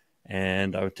ride,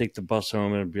 and I would take the bus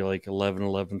home, and it'd be like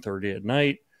 11:30 at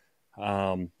night.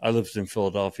 I lived in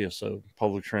Philadelphia, so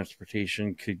public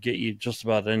transportation could get you just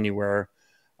about anywhere,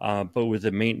 but with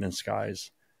the maintenance guys.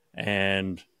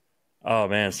 And oh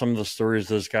man, some of the stories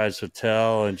those guys would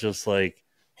tell, and just like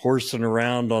horsing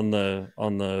around on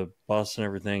the bus and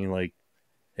everything, like,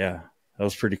 yeah, that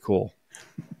was pretty cool.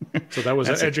 So that was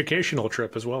an educational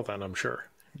trip as well then, I'm sure.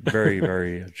 Very,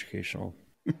 very educational.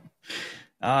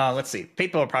 Let's see.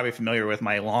 People are probably familiar with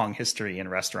my long history in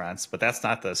restaurants, but that's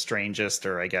not the strangest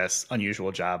or, I guess,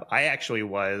 unusual job. I actually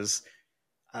was,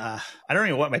 I don't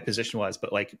know what my position was,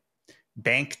 but like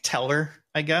bank teller,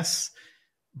 I guess.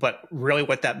 But really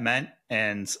what that meant,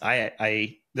 and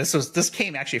this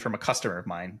came actually from a customer of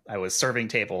mine. I was serving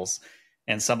tables,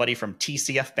 and somebody from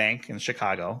TCF Bank in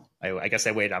Chicago, I guess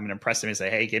I waited. I'm going to impress him and say,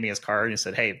 hey, give me his card. And he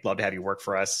said, hey, love to have you work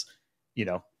for us.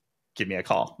 Give me a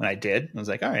call. And I did. I was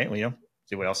like, all right, well,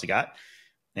 see what else you got.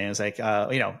 And it was like, what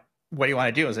do you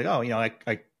want to do? I was like, oh,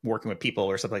 I working with people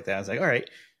or something like that. I was like, all right.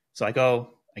 So I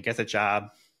go, I get the job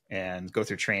and go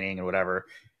through training and whatever.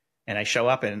 and I show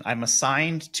up and I'm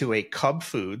assigned to a Cub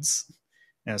Foods.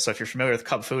 So if you're familiar with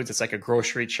Cub Foods, it's like a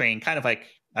grocery chain, kind of like,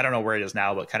 I don't know where it is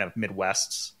now, but kind of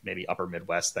Midwest, maybe upper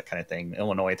Midwest, that kind of thing,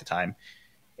 Illinois at the time.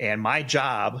 And my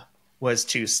job was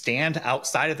to stand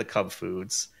outside of the Cub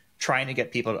Foods trying to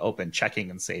get people to open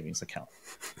checking and savings account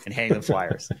and handing them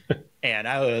flyers. And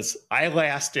I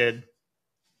lasted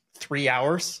 3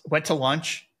 hours, went to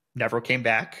lunch, never came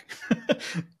back,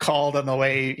 called on the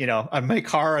way, on my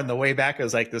car on the way back. I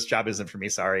was like, this job isn't for me.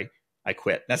 Sorry. I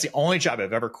quit. That's the only job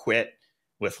I've ever quit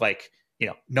with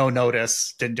no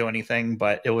notice, didn't do anything,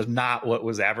 but it was not what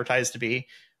was advertised to be.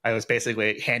 I was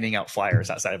basically handing out flyers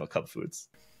outside of a Cub Foods.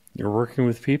 You're working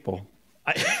with people.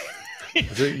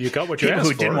 You got what you people asked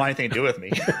who for. didn't want anything to do with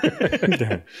me.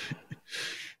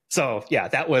 So yeah,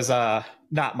 that was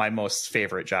not my most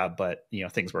favorite job, but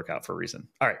things work out for a reason.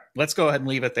 All right, let's go ahead and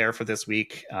leave it there for this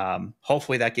week.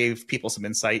 Hopefully that gave people some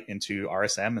insight into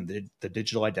RSM and the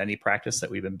digital identity practice that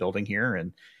we've been building here.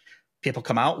 And people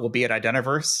come out, we'll be at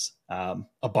Identiverse.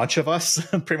 A bunch of us,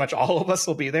 pretty much all of us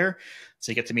will be there.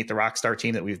 So you get to meet the rockstar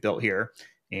team that we've built here.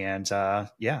 And so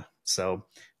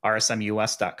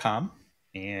rsmus.com.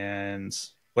 And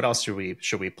what else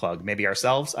should we plug? Maybe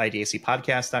ourselves,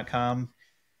 idacpodcast.com,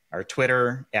 our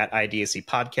Twitter at IDAC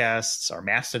Podcasts, our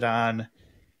Mastodon,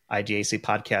 IDAC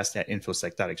Podcast at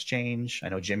infosec.exchange. I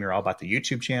know, Jim, you're all about the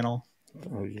YouTube channel.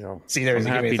 Oh, yeah. See, there's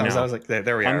a thumbs. I was like,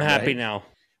 there we are. I'm happy now.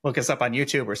 Look us up on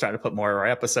YouTube. We're starting to put more of our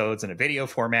episodes in a video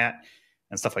format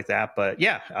and stuff like that. But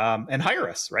yeah, and hire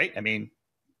us, right? I mean,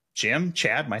 Jim,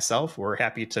 Chad, myself, we're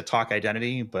happy to talk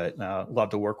identity, but love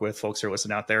to work with folks who are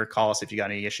listening out there. Call us if you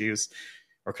got any issues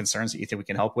or concerns that you think we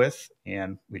can help with,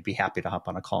 and we'd be happy to hop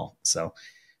on a call. So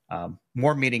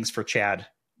more meetings for Chad,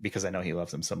 because I know he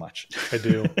loves them so much. I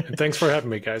do. And thanks for having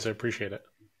me, guys. I appreciate it.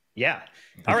 Yeah.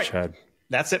 Thanks, all right. Chad.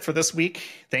 That's it for this week.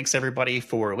 Thanks everybody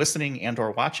for listening and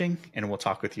or watching, and we'll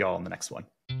talk with you all in the next one.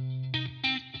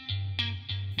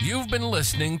 You've been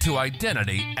listening to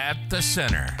Identity at the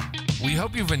Center. We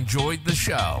hope you've enjoyed the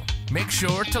show. Make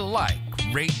sure to like,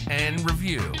 rate, and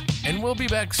review, and we'll be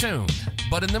back soon.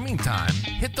 But in the meantime,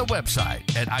 hit the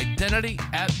website at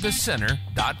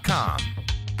identityatthecenter.com.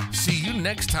 See you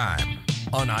next time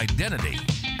on Identity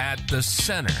at the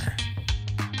Center.